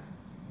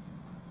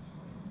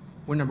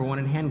 We're number one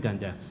in handgun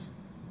deaths.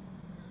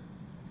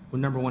 We're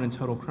number one in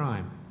total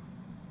crime.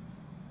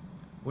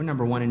 We're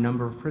number one in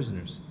number of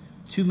prisoners.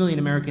 2 million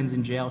Americans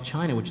in jail.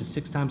 China, which is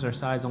 6 times our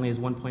size, only has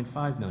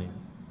 1.5 million.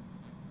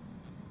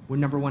 We're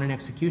number one in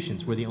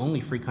executions. We're the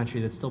only free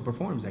country that still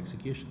performs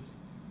executions.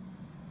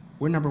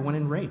 We're number one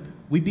in rape.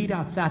 We beat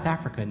out South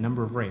Africa in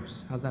number of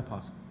rapes. How's that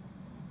possible?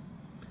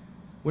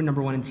 We're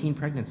number one in teen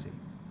pregnancy.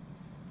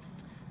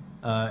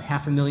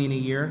 500,000 a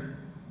year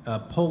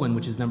Poland,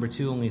 which is number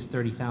 2, only is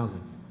 30,000.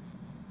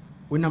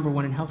 We're number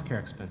 1 in healthcare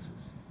expenses.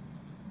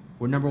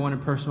 We're number 1 in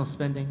personal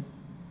spending.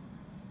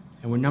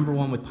 And we're number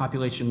 1 with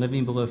population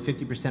living below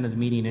 50% of the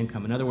median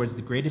income. In other words,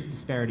 the greatest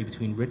disparity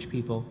between rich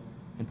people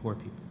and poor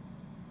people.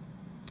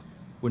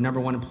 We're number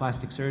 1 in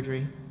plastic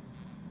surgery.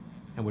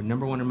 And we're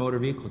number 1 in motor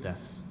vehicle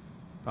deaths.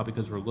 Probably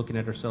because we're looking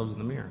at ourselves in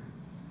the mirror.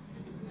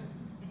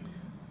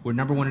 We're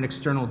number 1 in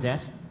external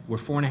debt. We're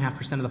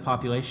 4.5% of the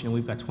population, and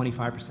we've got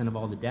 25% of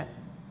all the debt.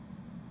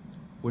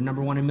 We're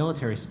number 1 in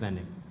military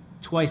spending.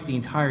 Twice the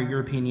entire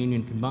European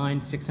Union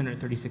combined,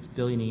 $636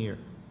 billion a year.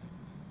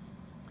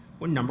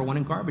 We're number 1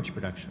 in garbage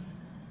production.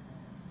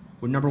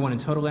 We're number 1 in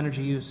total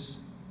energy use.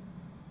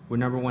 We're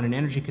number 1 in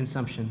energy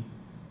consumption.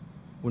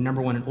 We're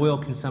number 1 in oil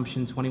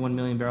consumption, 21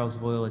 million barrels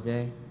of oil a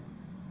day.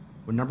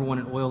 We're number 1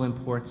 in oil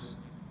imports.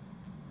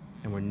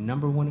 And we're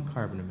number 1 in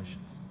carbon emissions.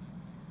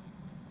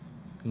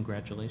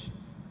 Congratulations.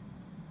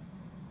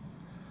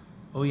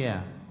 Oh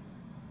yeah,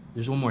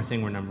 there's one more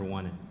thing we're number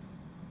 1 in.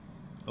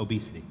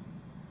 Obesity.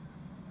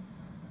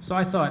 So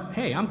I thought,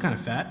 hey, I'm kind of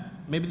fat.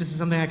 Maybe this is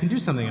something I can do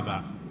something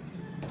about.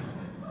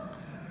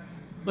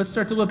 Let's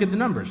start to look at the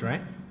numbers,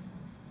 right?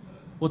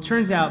 Well, it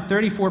turns out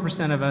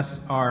 34% of us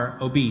are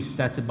obese.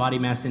 That's a body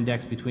mass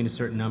index between a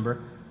certain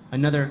number.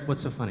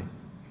 What's so funny?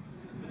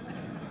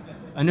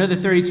 Another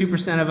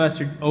 32% of us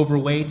are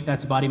overweight.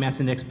 That's a body mass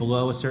index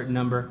below a certain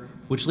number,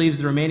 which leaves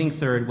the remaining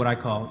third, what I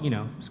call,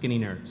 skinny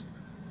nerds.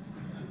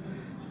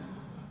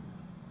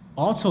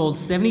 All told,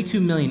 72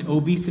 million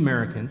obese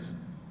Americans.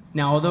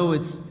 Now, although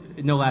it's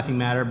no laughing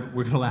matter,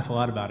 we're going to laugh a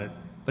lot about it,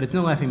 but it's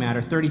no laughing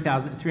matter,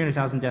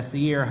 300,000 deaths a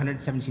year,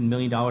 $117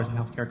 million in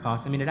healthcare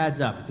costs. I mean, it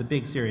adds up. It's a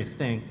big, serious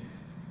thing.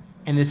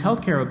 And this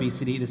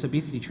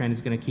obesity trend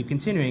is going to keep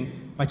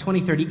continuing. By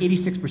 2030,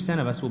 86%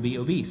 of us will be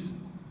obese.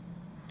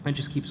 And it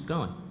just keeps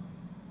going.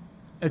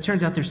 It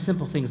turns out there's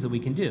simple things that we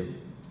can do.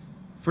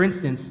 For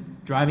instance,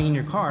 driving in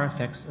your car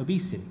affects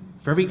obesity.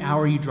 For every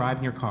hour you drive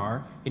in your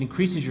car, it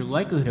increases your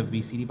likelihood of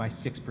obesity by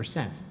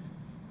 6%.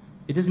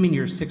 It doesn't mean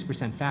you're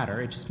 6% fatter.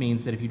 It just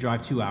means that if you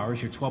drive 2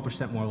 hours, you're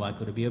 12% more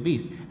likely to be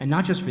obese. And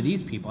not just for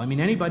these people. I mean,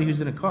 anybody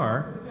who's in a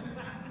car,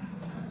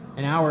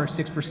 an hour,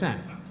 6%.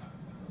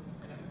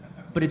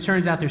 But it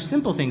turns out there's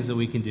simple things that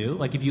we can do.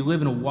 Like if you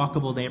live in a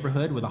walkable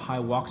neighborhood with a high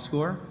walk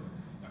score,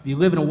 if you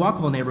live in a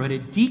walkable neighborhood,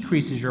 it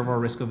decreases your overall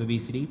risk of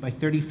obesity by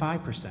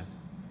 35%.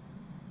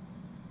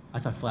 I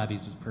thought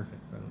Flabby's was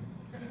perfect, by the way.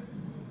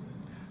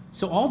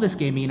 So all this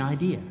gave me an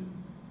idea.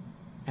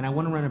 And I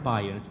want to run it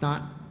by you. And it's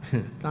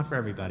not for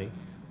everybody.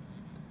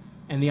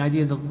 And the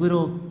idea is a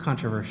little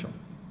controversial.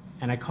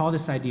 And I call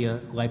this idea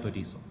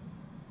lipodiesel.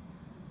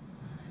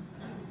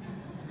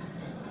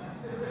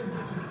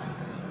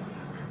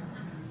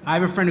 I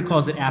have a friend who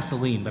calls it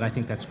acetylene, but I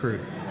think that's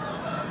crude.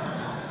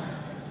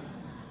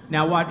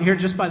 Now, here,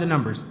 just by the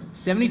numbers,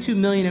 72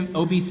 million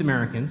obese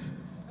Americans,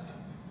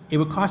 it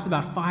would cost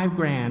about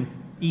 $5,000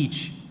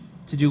 each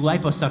to do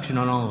liposuction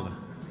on all of them.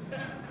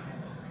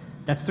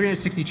 That's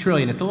 360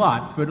 trillion. It's a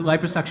lot. But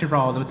liposuction for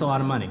all of them, it's a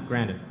lot of money,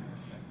 granted.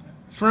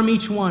 From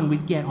each one,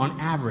 we'd get, on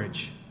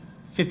average,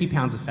 50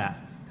 pounds of fat,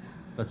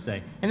 let's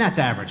say. And that's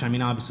average. I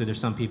mean, obviously, there's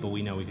some people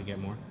we know we could get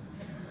more.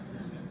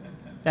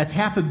 That's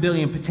 500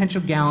 million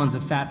potential gallons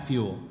of fat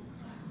fuel.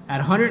 At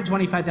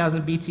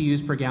 125,000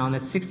 BTUs per gallon,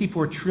 that's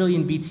 64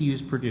 trillion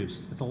BTUs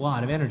produced. That's a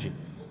lot of energy.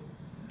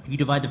 You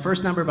divide the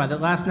first number by the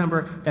last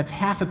number, that's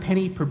half a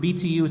penny per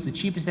BTU. It's the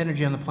cheapest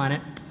energy on the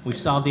planet. We've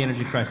solved the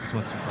energy crisis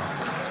once and for all.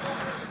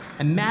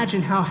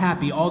 Imagine how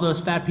happy all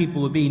those fat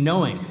people would be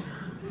knowing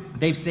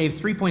they've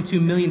saved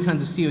 3.2 million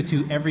tons of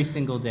CO2 every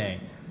single day.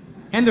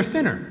 And they're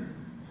thinner.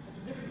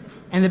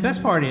 And the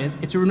best part is,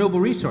 it's a renewable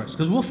resource,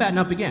 because we'll fatten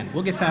up again.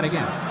 We'll get fat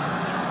again.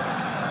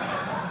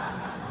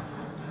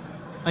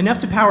 Enough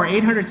to power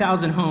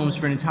 800,000 homes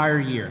for an entire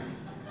year.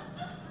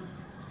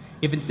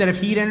 If instead of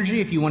heat energy,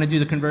 if you want to do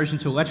the conversion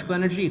to electrical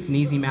energy, it's an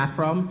easy math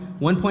problem.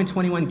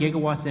 1.21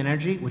 gigawatts of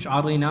energy, which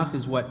oddly enough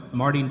is what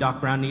Marty and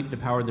Doc Brown needed to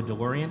power the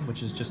DeLorean,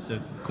 which is just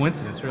a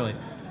coincidence, really.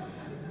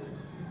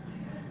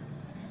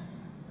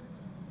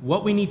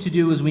 What we need to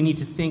do is we need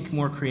to think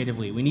more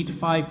creatively. We need to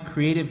find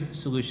creative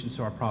solutions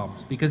to our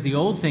problems, because the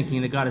old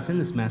thinking that got us in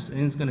this mess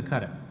isn't going to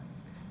cut it.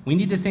 We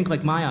need to think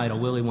like my idol,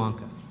 Willy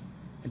Wonka,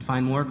 and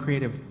find more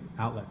creative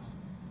outlets.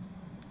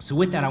 So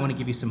with that, I want to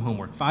give you some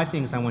homework. 5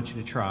 things I want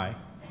you to try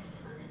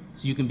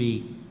so you can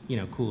be,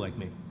 cool like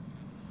me.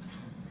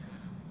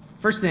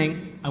 First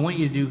thing, I want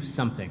you to do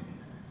something.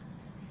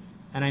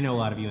 And I know a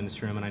lot of you in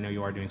this room, and I know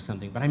you are doing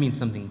something, but I mean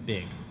something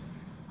big.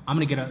 I'm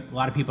going to get a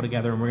lot of people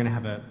together, and we're going to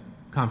have a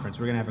conference,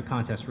 we're going to have a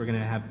contest, we're going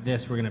to have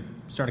this, we're going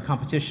to start a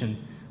competition,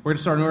 we're going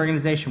to start an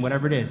organization,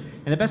 whatever it is.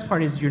 And the best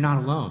part is you're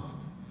not alone.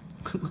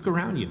 Look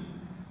around you.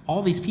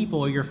 All these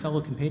people are your fellow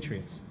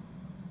compatriots.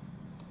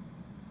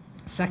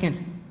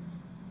 Second,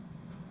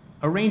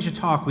 arrange a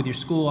talk with your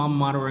school alma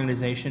mater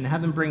organization and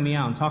have them bring me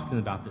out and talk to them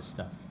about this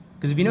stuff.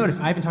 Because if you notice,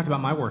 I haven't talked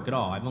about my work at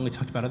all. I've only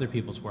talked about other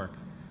people's work.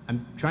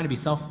 I'm trying to be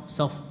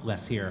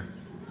selfless here,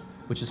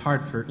 which is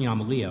hard for,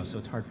 I'm a Leo, so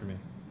it's hard for me.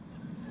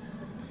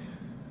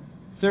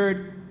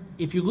 Third,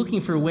 if you're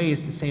looking for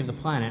ways to save the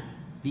planet,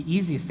 the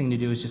easiest thing to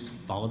do is just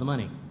follow the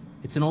money.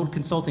 It's an old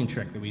consulting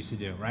trick that we used to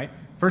do, right?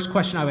 First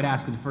question I would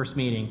ask at the first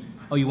meeting,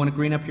 oh, you want to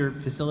green up your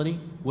facility?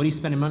 What are you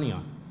spending money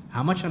on?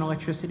 How much on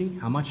electricity?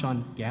 How much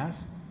on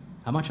gas?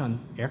 How much on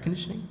air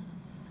conditioning?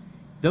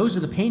 Those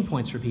are the pain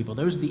points for people.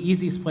 Those are the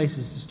easiest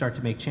places to start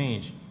to make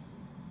change.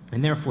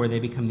 And therefore, they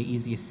become the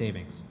easiest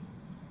savings.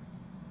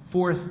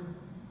 Fourth,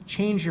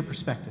 change your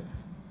perspective.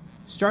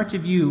 Start to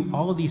view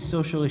all of these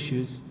social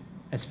issues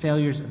as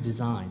failures of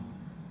design.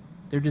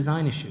 They're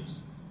design issues.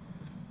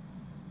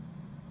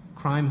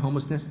 Crime,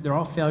 homelessness, they're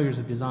all failures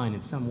of design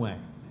in some way.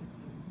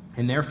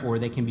 And therefore,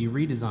 they can be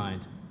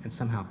redesigned and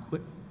somehow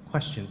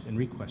questioned and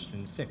re-questioned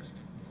and fixed.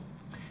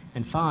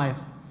 And five,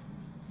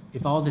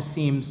 if all this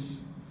seems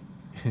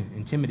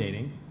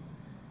intimidating,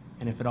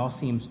 and if it all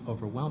seems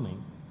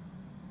overwhelming,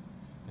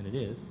 and it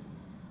is,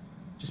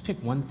 just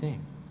pick one thing.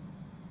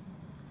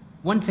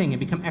 One thing and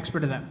become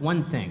expert at that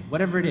one thing,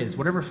 whatever it is,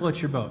 whatever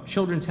floats your boat.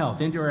 Children's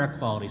health, indoor air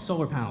quality,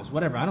 solar panels,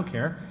 whatever, I don't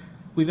care.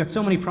 We've got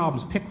so many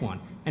problems, pick one.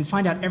 And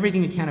find out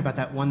everything you can about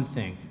that one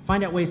thing.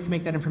 Find out ways to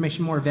make that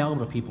information more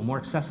available to people, more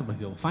accessible to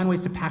people. Find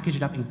ways to package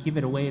it up and give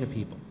it away to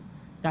people.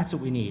 That's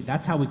what we need.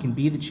 That's how we can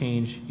be the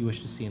change you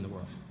wish to see in the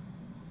world.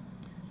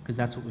 Because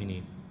that's what we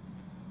need.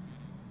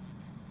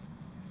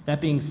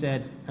 That being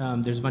said,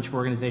 there's a bunch of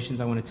organizations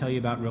I want to tell you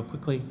about real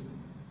quickly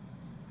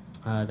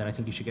that I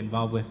think you should get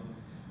involved with.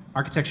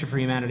 Architecture for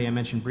Humanity, I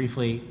mentioned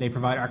briefly. They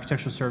provide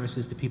architectural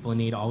services to people in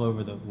need all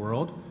over the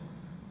world.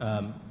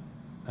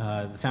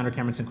 The founder,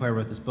 Cameron Sinclair,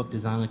 wrote this book,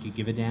 Design Like You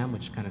Give a Damn,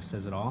 which kind of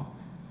says it all.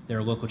 There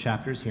are local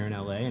chapters here in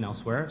LA and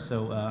elsewhere,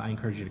 so I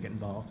encourage you to get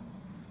involved.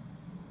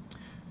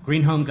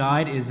 Green Home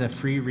Guide is a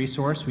free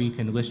resource where you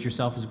can list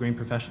yourself as a green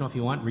professional if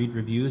you want, read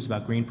reviews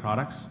about green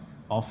products,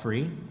 all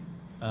free.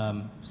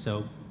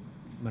 So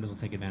might as well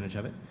take advantage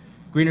of it.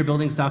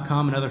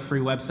 Greenerbuildings.com, another free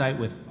website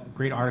with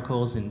great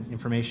articles and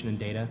information and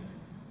data.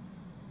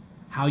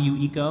 How You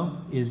Eco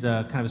is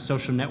a kind of a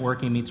social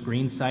networking meets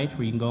green site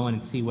where you can go in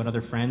and see what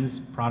other friends'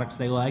 products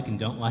they like and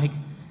don't like,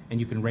 and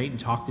you can rate and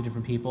talk to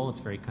different people. It's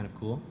very kind of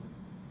cool.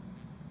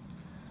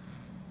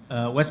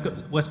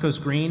 West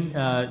Coast Green,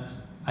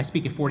 I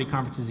speak at 40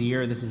 conferences a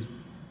year. This is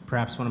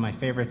perhaps one of my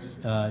favorites.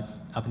 It's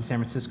up in San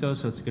Francisco,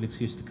 so it's a good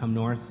excuse to come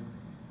north.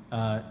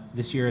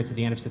 This year it's at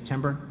the end of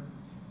September,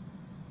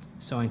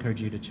 so I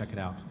encourage you to check it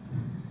out.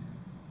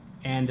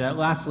 And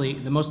lastly,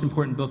 the most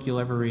important book you'll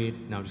ever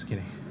read. No, I'm just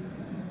kidding.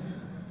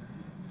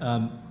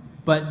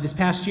 But this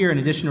past year, in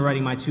addition to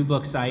writing my 2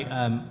 books, I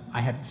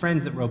had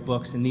friends that wrote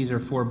books, and these are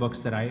 4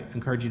 books that I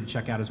encourage you to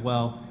check out as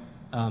well.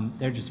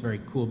 They're just very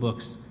cool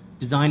books.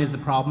 Design is the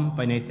Problem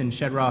by Nathan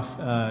Shedroff,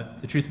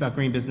 The Truth About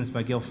Green Business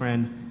by Gil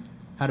Friend,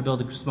 How to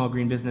Build a Small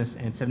Green Business,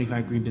 and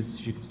 75 Green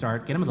Businesses You Can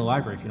Start. Get them at the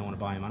library if you don't want to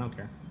buy them, I don't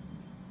care.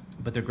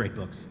 But they're great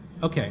books.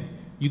 Okay,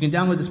 you can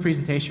download this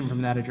presentation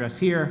from that address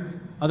here.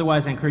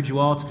 Otherwise, I encourage you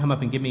all to come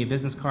up and give me a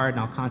business card, and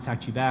I'll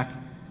contact you back.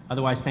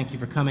 Otherwise, thank you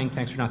for coming.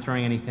 Thanks for not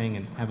throwing anything,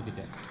 and have a good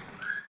day.